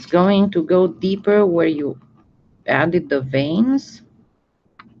 it's going to go deeper where you added the veins.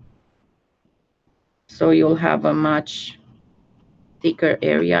 So you'll have a much thicker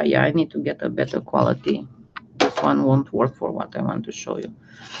area. Yeah, I need to get a better quality. This one won't work for what I want to show you.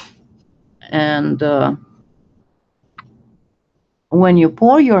 And when you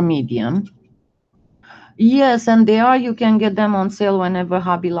pour your medium, yes, and they are, you can get them on sale whenever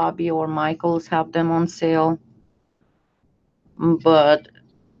Hobby Lobby or Michael's have them on sale. But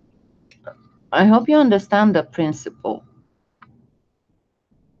I hope you understand the principle.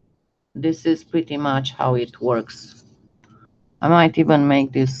 This is pretty much how it works. I might even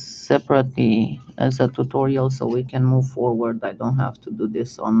make this separately as a tutorial so we can move forward. I don't have to do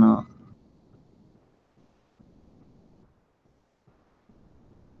this on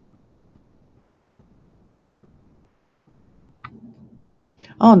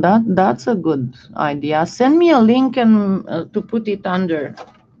Oh, that's a good idea. Send me a link and to put it under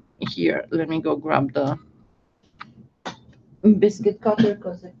here. Let me go grab the biscuit cutter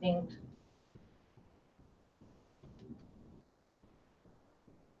because I think.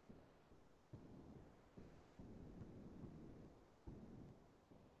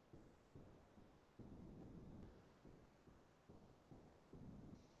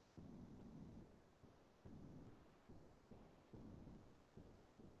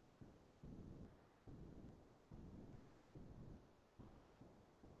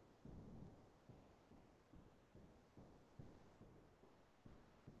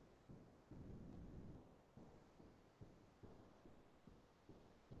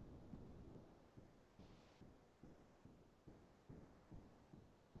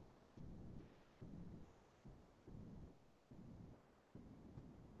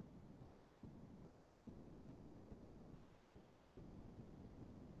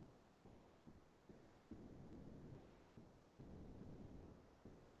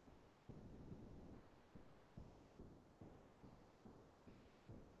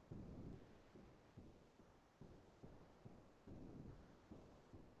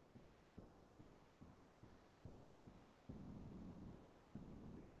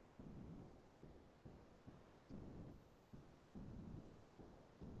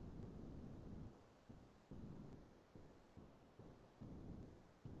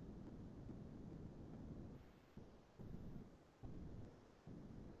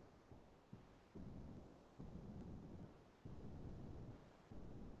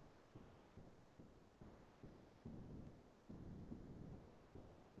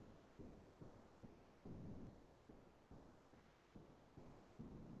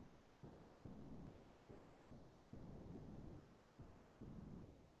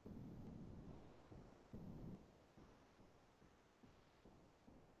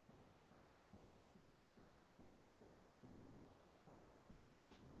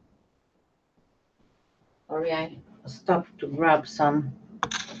 Sorry, I stopped to grab some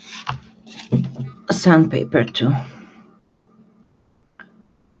sandpaper too.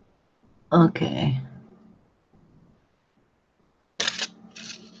 Okay.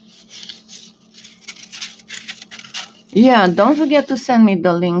 Yeah, don't forget to send me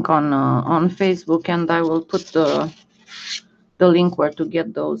the link on Facebook, and I will put the link where to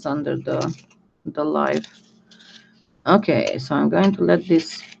get those under the live. Okay, so I'm going to let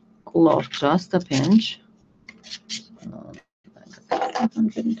this cool off just a pinch.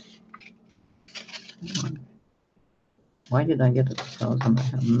 Why did I get 1,000? I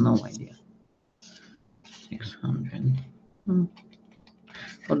have no idea. 600.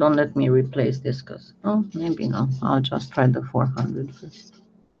 Well, don't let me replace this because, oh, maybe no. I'll just try the 400 first.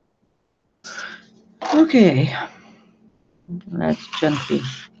 Okay, let's gently.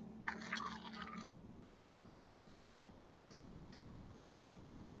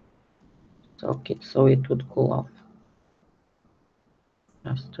 Okay, so it would cool off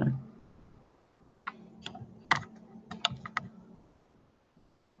faster.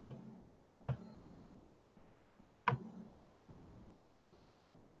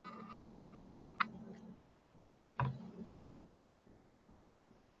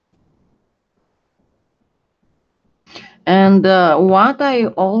 And what I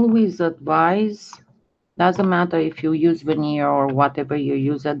always advise, doesn't matter if you use veneer or whatever you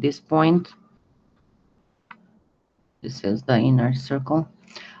use at this point. This is the inner circle.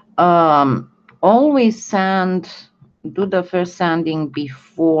 Always sand, do the first sanding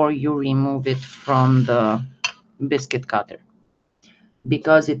before you remove it from the biscuit cutter,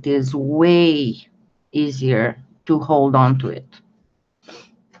 because it is way easier to hold on to it.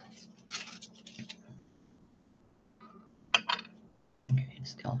 Okay,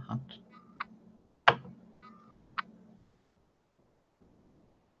 it's still hot.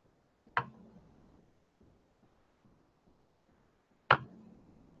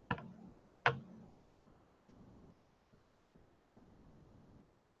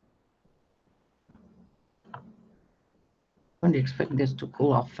 I would expect this to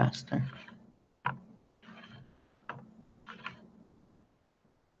cool off faster.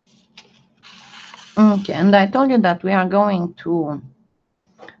 Okay, and I told you that we are going to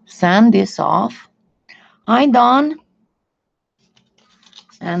sand this off. Hi, Dawn.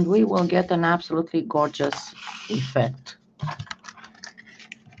 And we will get an absolutely gorgeous effect.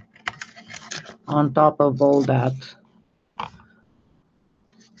 on top of all that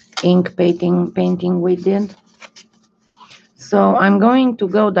ink painting we did. So I'm going to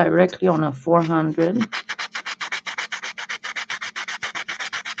go directly on a 400.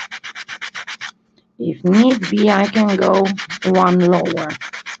 If need be, I can go one lower,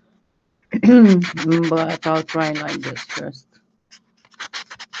 but I'll try like this first.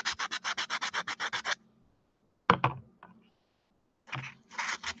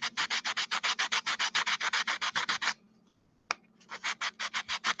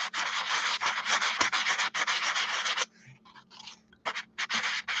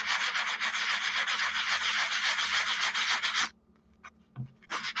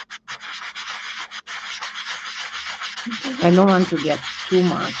 I don't want to get too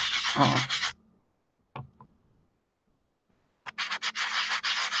much off.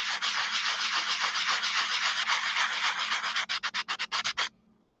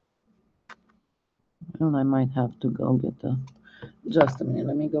 Well, I might have to go get a, just a minute,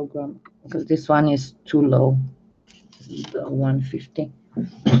 let me go grab, because this one is too low, the 150.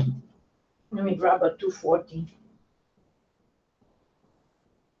 Let me grab a 240.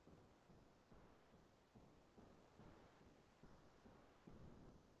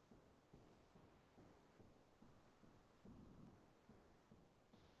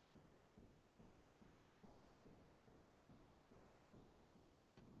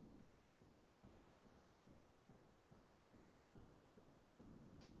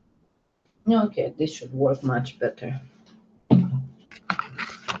 Okay, this should work much better.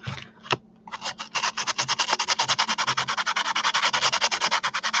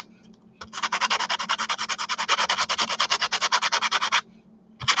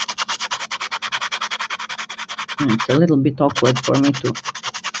 It's a little bit awkward for me to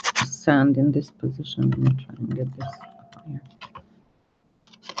sand in this position. Let me try and get this here.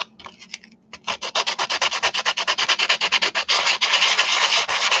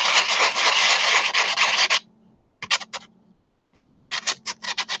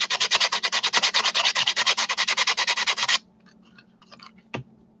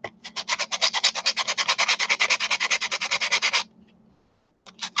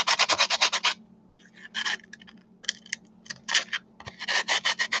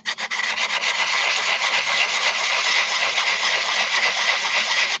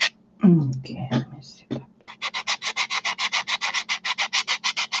 Okay, let me see that.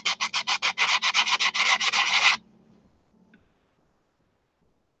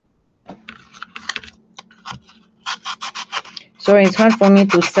 Sorry, it's hard for me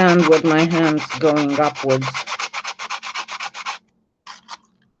to sand with my hands going upwards.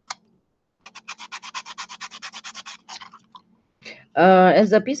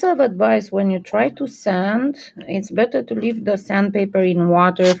 As a piece of advice, when you try to sand, it's better to leave the sandpaper in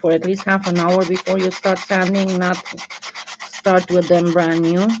water for at least half an hour before you start sanding, not start with them brand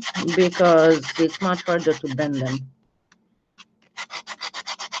new, because it's much harder to bend them.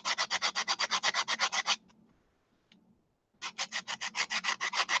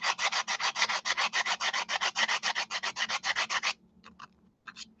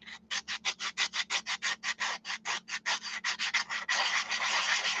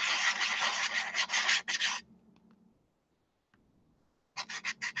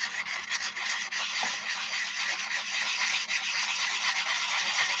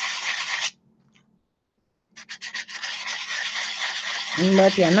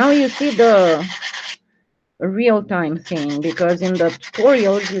 But yeah, now you see the real-time thing, because in the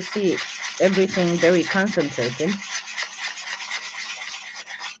tutorials you see everything very concentrated.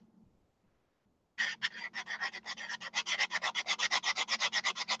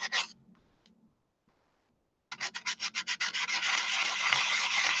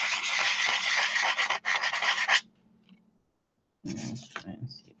 Let's try and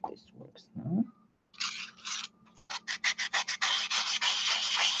see if this works now.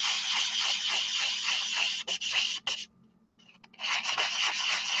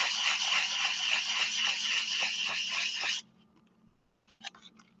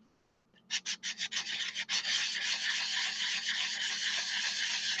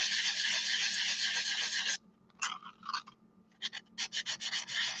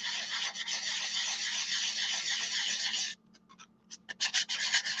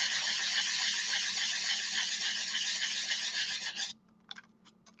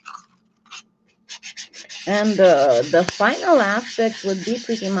 And the final aspect would be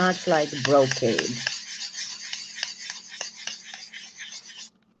pretty much like brocade.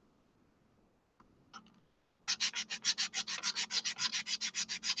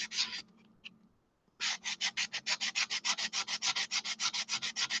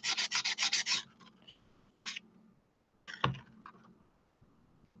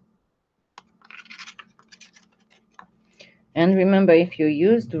 And remember, if you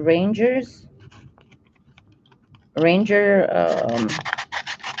used Ranger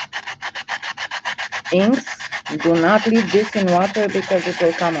inks, do not leave this in water because it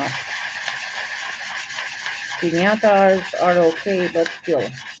will come off. Piñatas are okay, but still,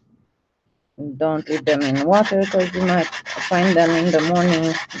 don't leave them in water because you might find them in the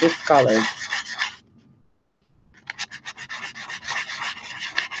morning discolored.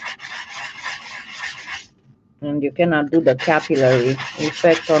 And you cannot do the capillary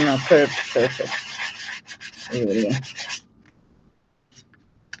effect on a curved surface, really.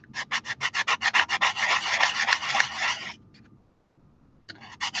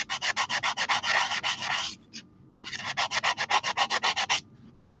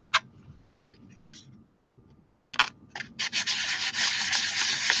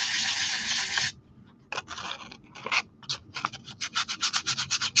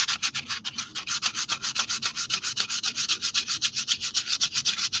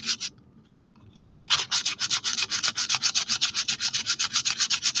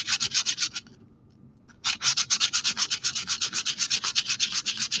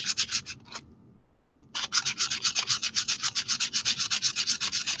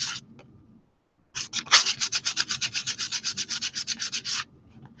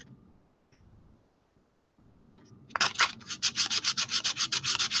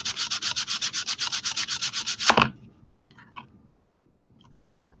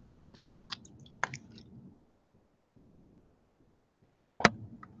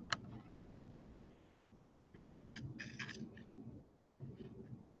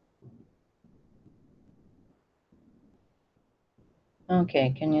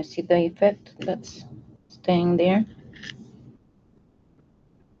 Okay, can you see the effect that's staying there?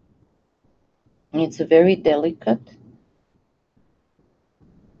 It's very delicate.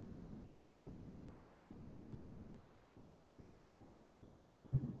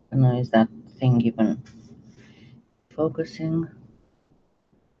 I don't know, is that thing even focusing?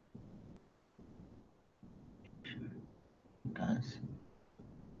 It does.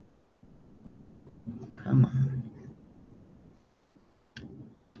 Come on.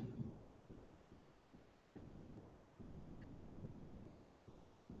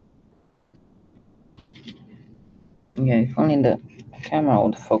 Yeah, if only the camera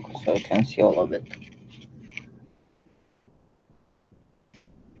would focus so I can see all of it.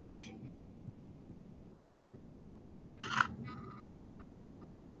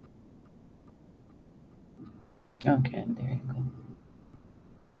 Okay, there you go.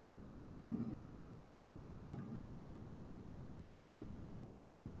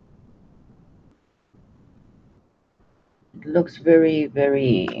 It looks very,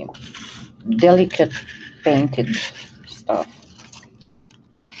 very delicate painted stuff.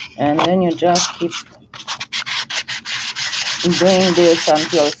 And then you just keep doing this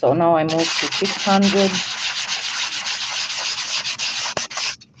until, so now I move to 600.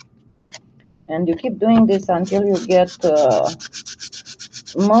 And you keep doing this until you get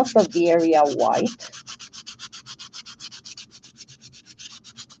most of the area white.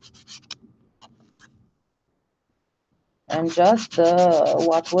 And just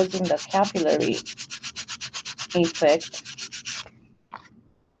what was in the capillary effect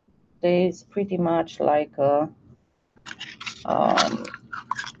stays pretty much like a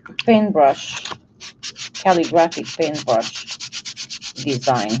paintbrush, calligraphic paintbrush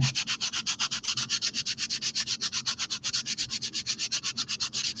design.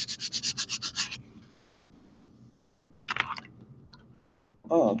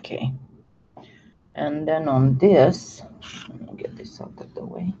 Okay. And then on this, let me get this out of the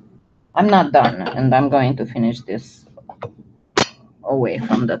way. I'm not done, and I'm going to finish this away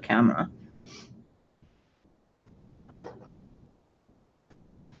from the camera.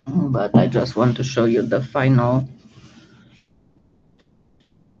 But I just want to show you the final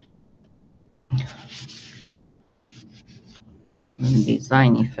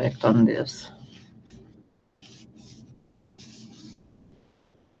design effect on this.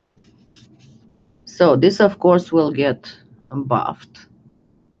 So this, of course, will get buffed.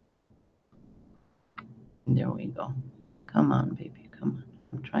 There we go. Come on, baby, come on.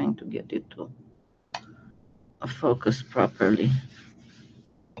 I'm trying to get it to focus properly.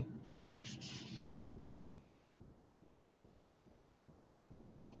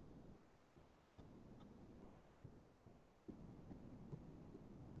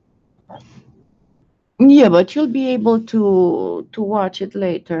 Yeah, but you'll be able to watch it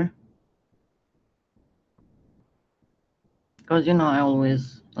later. Because, you know, I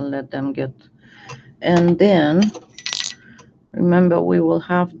always let them get. And then, remember, we will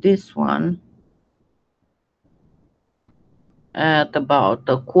have this one at about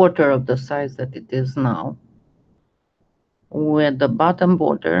a quarter of the size that it is now, with the bottom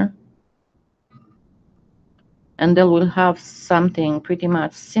border, and then we'll have something pretty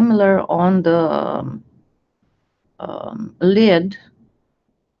much similar on the lid,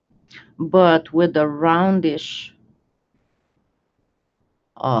 but with a roundish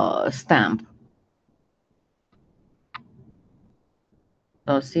stamp.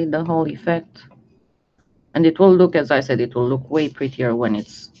 So see the whole effect, and it will look, as I said, it will look way prettier when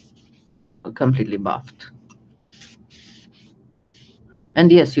it's completely buffed.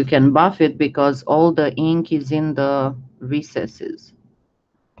 And yes, you can buff it because all the ink is in the recesses,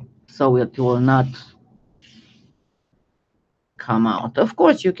 so it will not come out. Of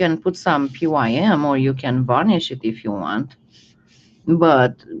course, you can put some PYM or you can varnish it if you want.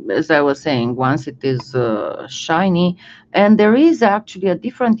 But as I was saying, once it is shiny, and there is actually a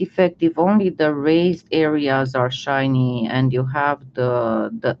different effect if only the raised areas are shiny and you have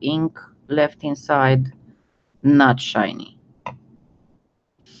the ink left inside not shiny.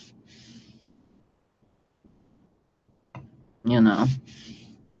 You know.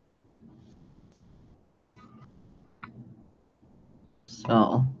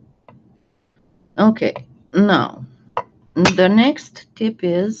 So, okay. Now, the next tip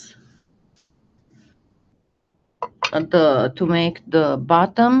is to make the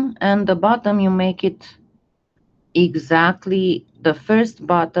bottom, and the bottom you make it exactly, the first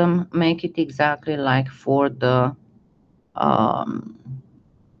bottom, make it exactly like for the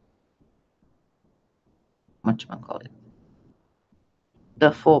whatchamacallit,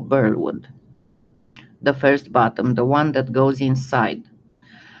 the faux burlwood, the first bottom, the one that goes inside.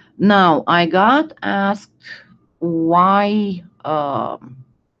 Now I got asked why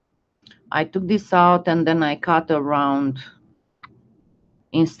I took this out and then I cut around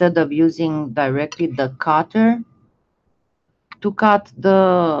instead of using directly the cutter to cut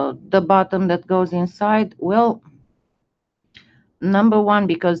the bottom that goes inside. Well, number one,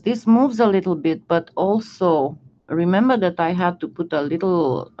 because this moves a little bit, but also remember that I had to put a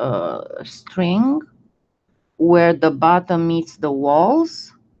little string where the bottom meets the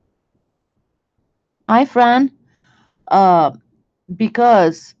walls. Hi, Fran. Uh,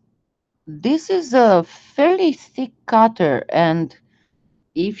 because this is a fairly thick cutter, and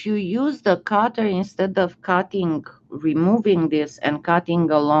if you use the cutter instead of cutting, removing this and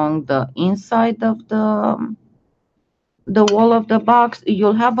cutting along the inside of the wall of the box,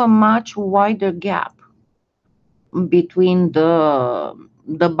 you'll have a much wider gap between the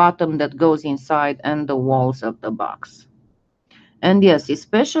bottom that goes inside and the walls of the box. And yes,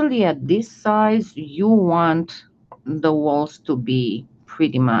 especially at this size, you want the walls to be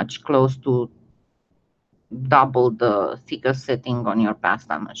pretty much close to double the thickest setting on your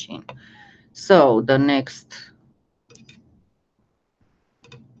pasta machine. So the next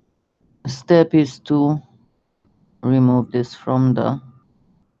step is to remove this from the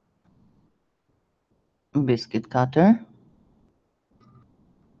biscuit cutter.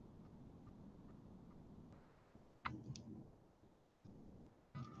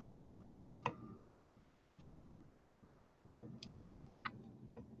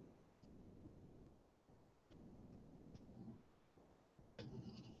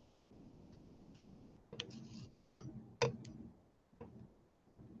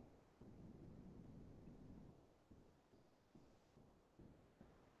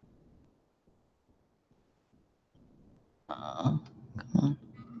 Come on.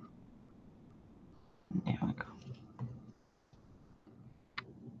 There we go.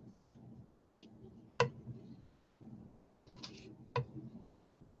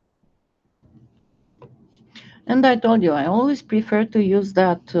 And I told you, I always prefer to use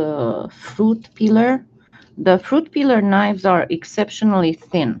that fruit peeler. The fruit peeler knives are exceptionally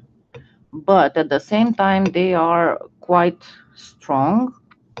thin, but at the same time, they are quite strong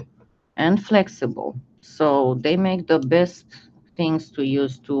and flexible. So they make the best things to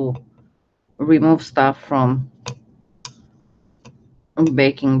use to remove stuff from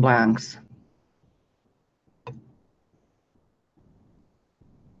baking blanks.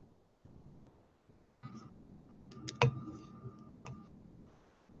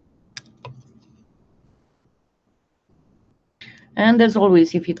 And as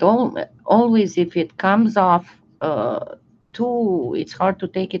always, if it comes off it's hard to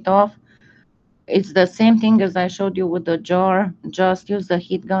take it off. It's the same thing as I showed you with the jar. Just use the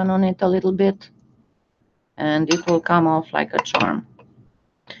heat gun on it a little bit, and it will come off like a charm.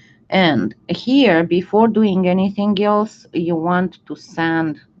 And here, before doing anything else, you want to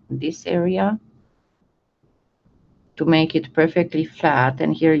sand this area to make it perfectly flat.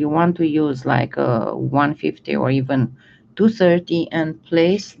 And here you want to use like a 150 or even 230 and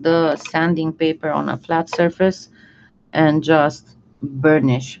place the sanding paper on a flat surface and just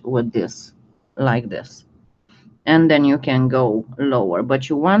burnish with this like this, and then you can go lower, but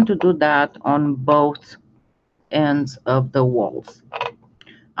you want to do that on both ends of the walls,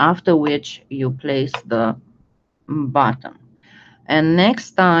 after which you place the bottom. And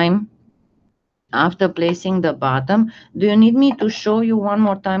next time, after placing the bottom, do you need me to show you one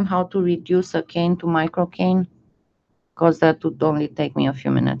more time how to reduce a cane to micro cane? Because that would only take me a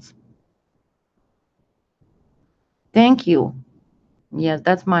few minutes. Thank you. Yes,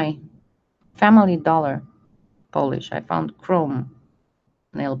 that's my Family Dollar polish. I found chrome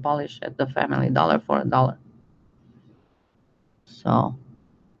nail polish at the Family Dollar for $1. So,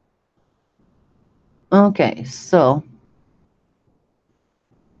 okay, so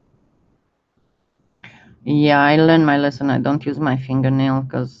yeah, I learned my lesson. I don't use my fingernail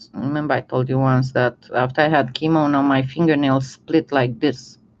because remember I told you once that after I had chemo, now my fingernails split like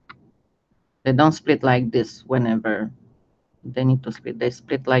this. They don't split like this whenever they need to split. They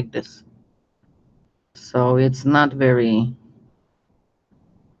split like this. So it's not very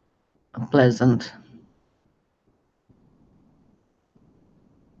pleasant.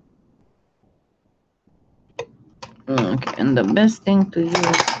 Okay, and the best thing to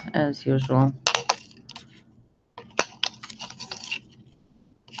use, as usual,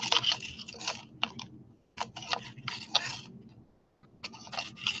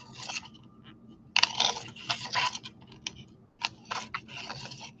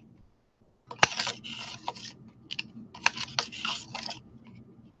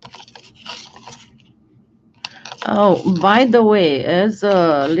 oh, by the way, as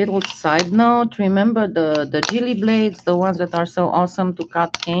a little side note, remember the jelly blades, the ones that are so awesome to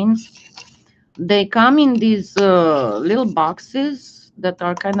cut canes? They come in these little boxes that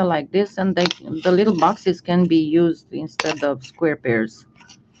are kind of like this, and the little boxes can be used instead of square pairs.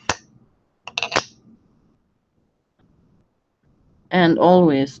 And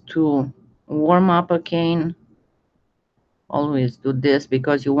always to warm up a cane, always do this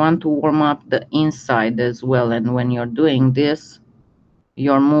because you want to warm up the inside as well. And when you're doing this,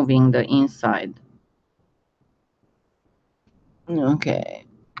 you're moving the inside. Okay.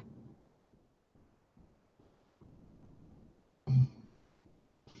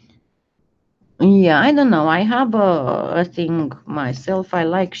 Yeah, I don't know. I have a thing myself. I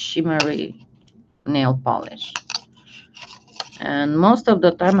like shimmery nail polish. And most of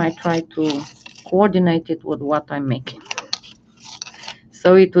the time I try to coordinate it with what I'm making.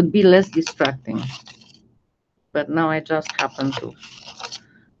 So it would be less distracting. But now I just happen to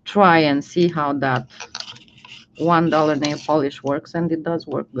try and see how that $1 nail polish works, and it does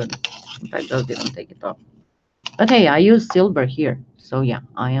work good. I just didn't take it off. But hey, I use silver here. So yeah,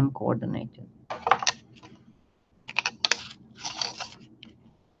 I am coordinated.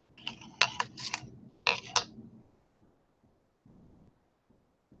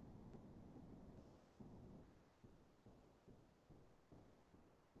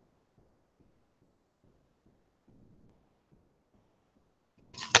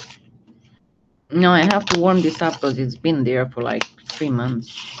 No, I have to warm this up because it's been there for like 3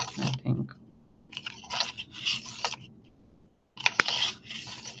 months, I think.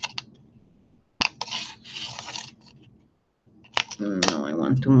 No, I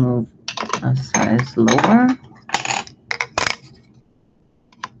want to move a size lower.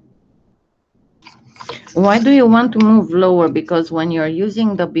 Why do you want to move lower? Because when you're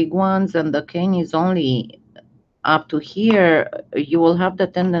using the big ones and the cane is only up to here, you will have the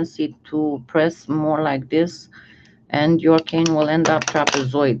tendency to press more like this, and your cane will end up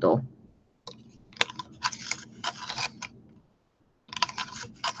trapezoidal.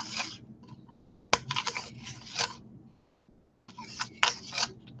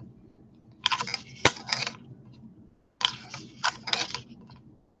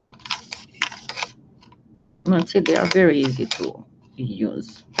 Let's see, they are very easy to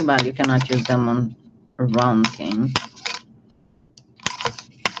use, but you cannot use them on a round cane.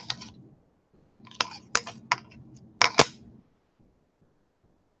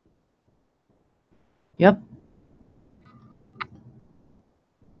 Yep.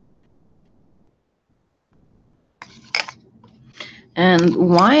 And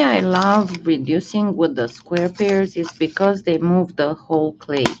why I love reducing with the square pairs is because they move the whole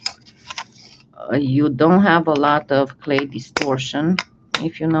clay. You don't have a lot of clay distortion,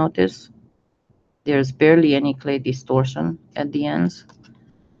 if you notice. There's barely any clay distortion at the ends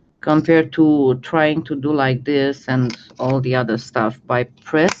compared to trying to do like this and all the other stuff. By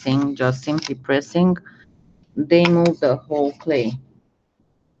pressing, just simply pressing, they move the whole clay.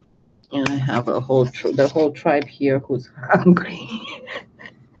 And I have the whole tribe here who's hungry.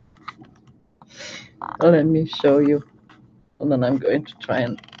 Let me show you. And then I'm going to try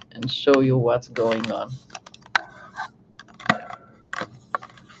and show you what's going on.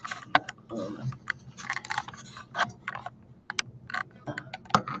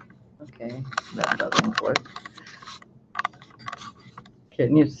 Okay, that doesn't work.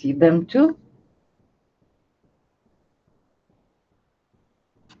 Can you see them too?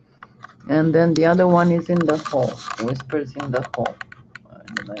 And then the other one is in the hole, whispers in the hole. I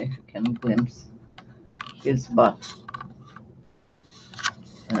don't know if you can glimpse his butt.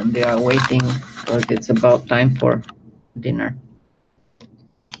 And they are waiting because it's about time for dinner.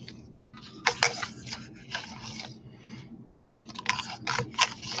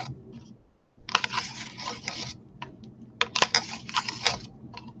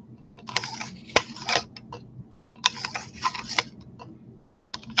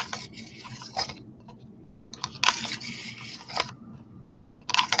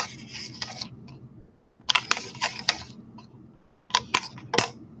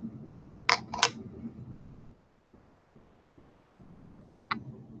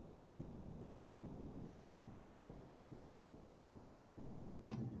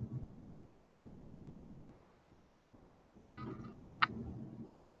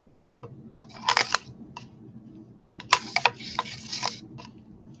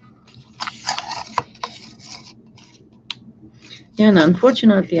 And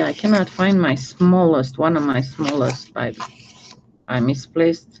unfortunately, I cannot find my smallest, one of my smallest. I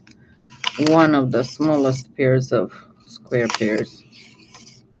misplaced one of the smallest pairs of square pairs.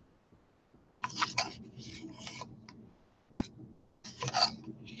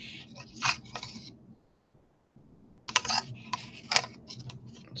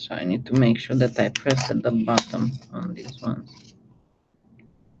 So I need to make sure that I press at the bottom on these ones.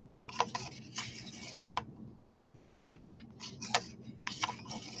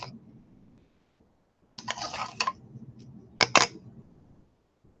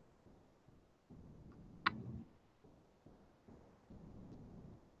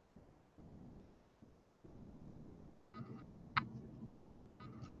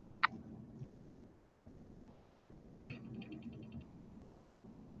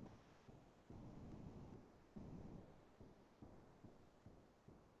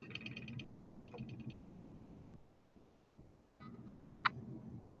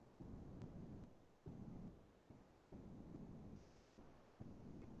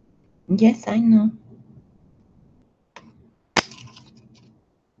 Yes, I know.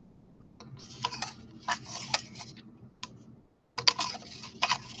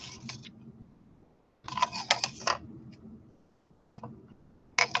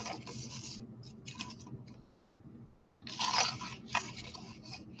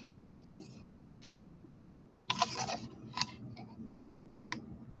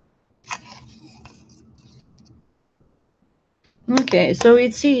 Okay, so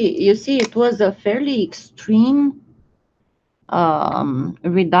you see, it was a fairly extreme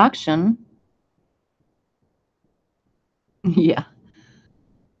reduction. Yeah,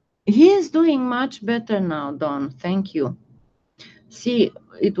 he is doing much better now, Don. Thank you. See,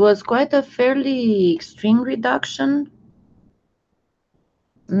 it was quite a fairly extreme reduction.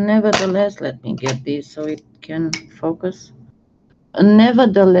 Nevertheless, let me get this so it can focus.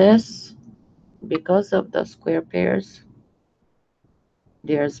 Nevertheless, because of the square pairs,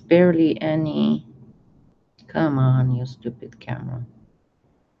 there's barely any. Come on, you stupid camera.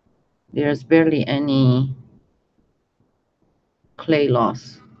 There's barely any clay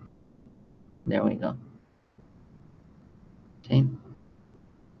loss. There we go. Okay.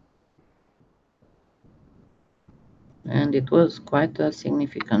 And it was quite a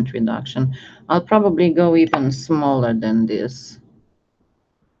significant reduction. I'll probably go even smaller than this.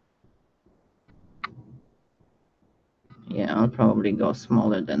 Yeah, I'll probably go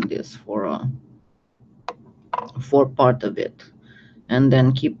smaller than this for part of it, and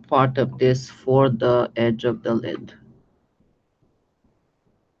then keep part of this for the edge of the lid.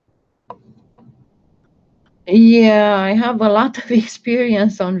 Yeah, I have a lot of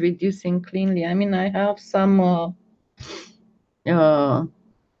experience on reducing cleanly. I mean, I have some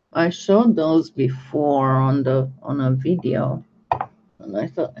I showed those before on a video, and I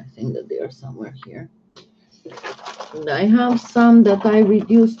think that they are somewhere here. And I have some that I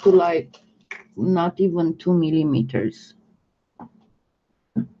reduced to like not even 2 millimeters.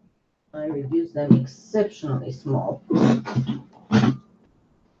 I reduced them exceptionally small.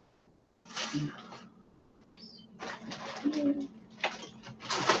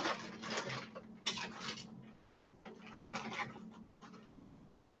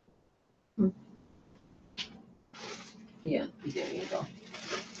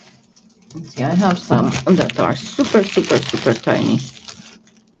 See, I have some that are super, super, super tiny.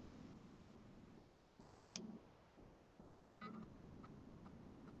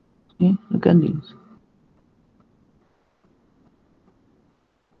 See, look at these.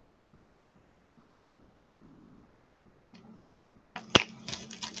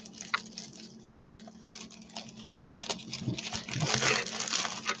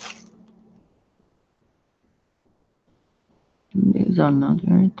 These are not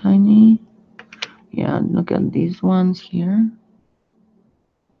very tiny. Yeah, look at these ones here.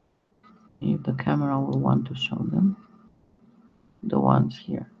 If the camera will want to show them. The ones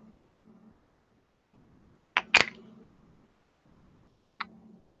here.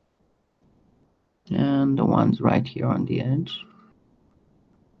 And the ones right here on the edge.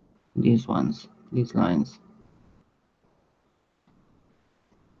 These ones, these lines.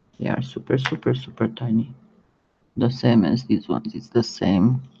 They are super, super, super tiny. The same as these ones. It's the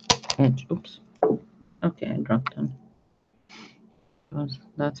same edge. Oops. Okay, I dropped them.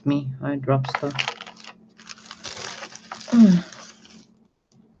 That's me. I drop stuff.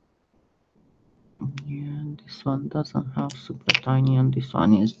 Yeah, this one doesn't have super tiny, and this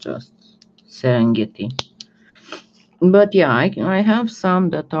one is just Serengeti. But yeah, I have some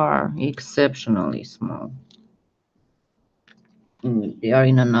that are exceptionally small. They are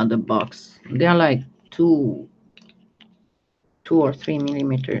in another box. They are like 2 or 3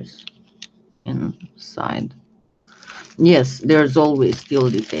 millimeters inside. Yes, there's always still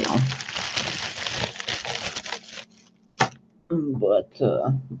detail. But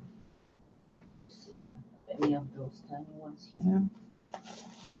any of those tiny ones here,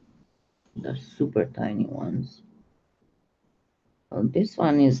 the super tiny ones. Well, this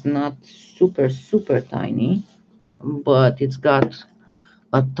one is not super, super tiny, but it's got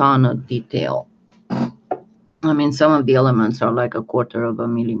a ton of detail. I mean, some of the elements are like 1/4 of a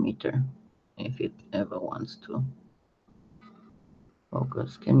millimeter, if it ever wants to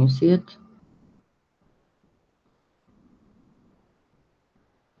focus. Can you see it?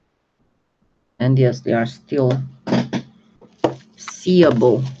 And yes, they are still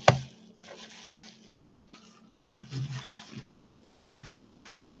seeable.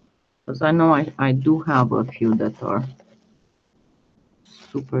 Because I know I do have a few that are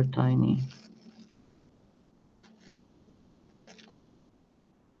super tiny.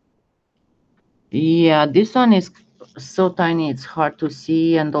 Yeah, this one is so tiny it's hard to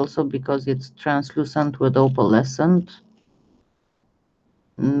see, and also because it's translucent with opalescent.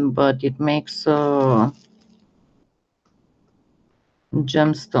 But it makes a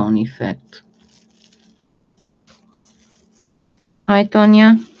gemstone effect. Hi,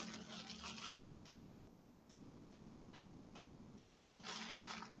 Tonya.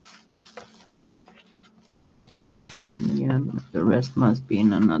 Yeah, the rest must be in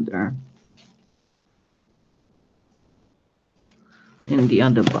the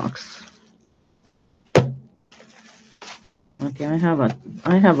other box. Okay, I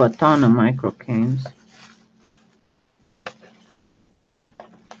have a ton of micro canes.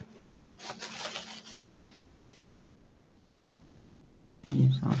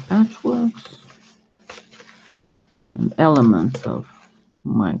 These are patchworks and elements of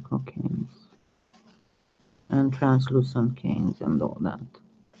micro canes and translucent canes and all that.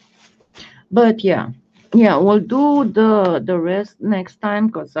 But yeah, we'll do the rest next time,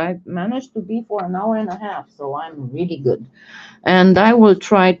 because I managed to be for an hour and a half, so I'm really good. And I will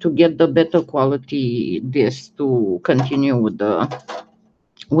try to get the better quality disc to continue with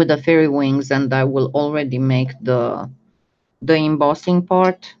the fairy wings, and I will already make the embossing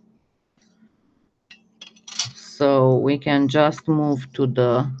part, so we can just move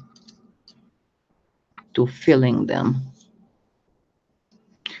to filling them.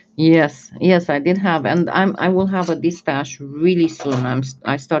 Yes, I did have, and I will have a distache really soon.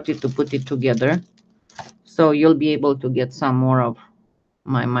 I started to put it together, so you'll be able to get some more of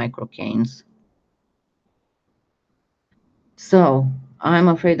my micro canes. So I'm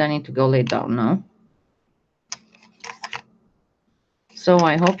afraid I need to go lay down now. So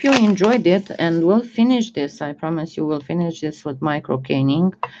I hope you enjoyed it, and we'll finish this. I promise you we'll finish this with micro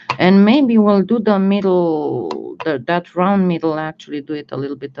caning, and maybe we'll do the middle, that round middle, actually do it a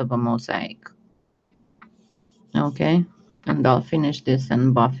little bit of a mosaic. Okay, and I'll finish this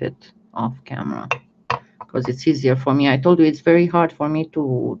and buff it off camera, because it's easier for me. I told you it's very hard for me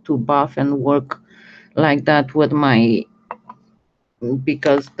to buff and work like that with my,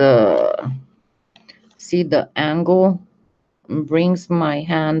 because see the angle brings my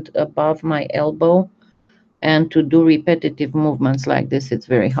hand above my elbow, and to do repetitive movements like this, it's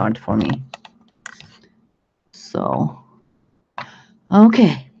very hard for me. So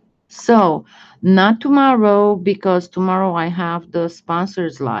okay, So, not tomorrow because tomorrow I have the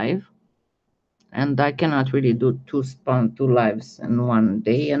sponsors live and I cannot really do two lives in one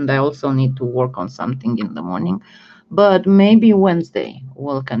day, and I also need to work on something in the morning. But maybe Wednesday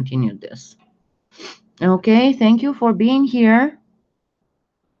we'll continue this. Okay, thank you for being here,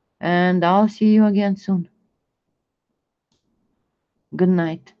 and I'll see you again soon. Good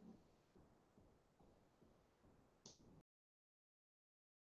night.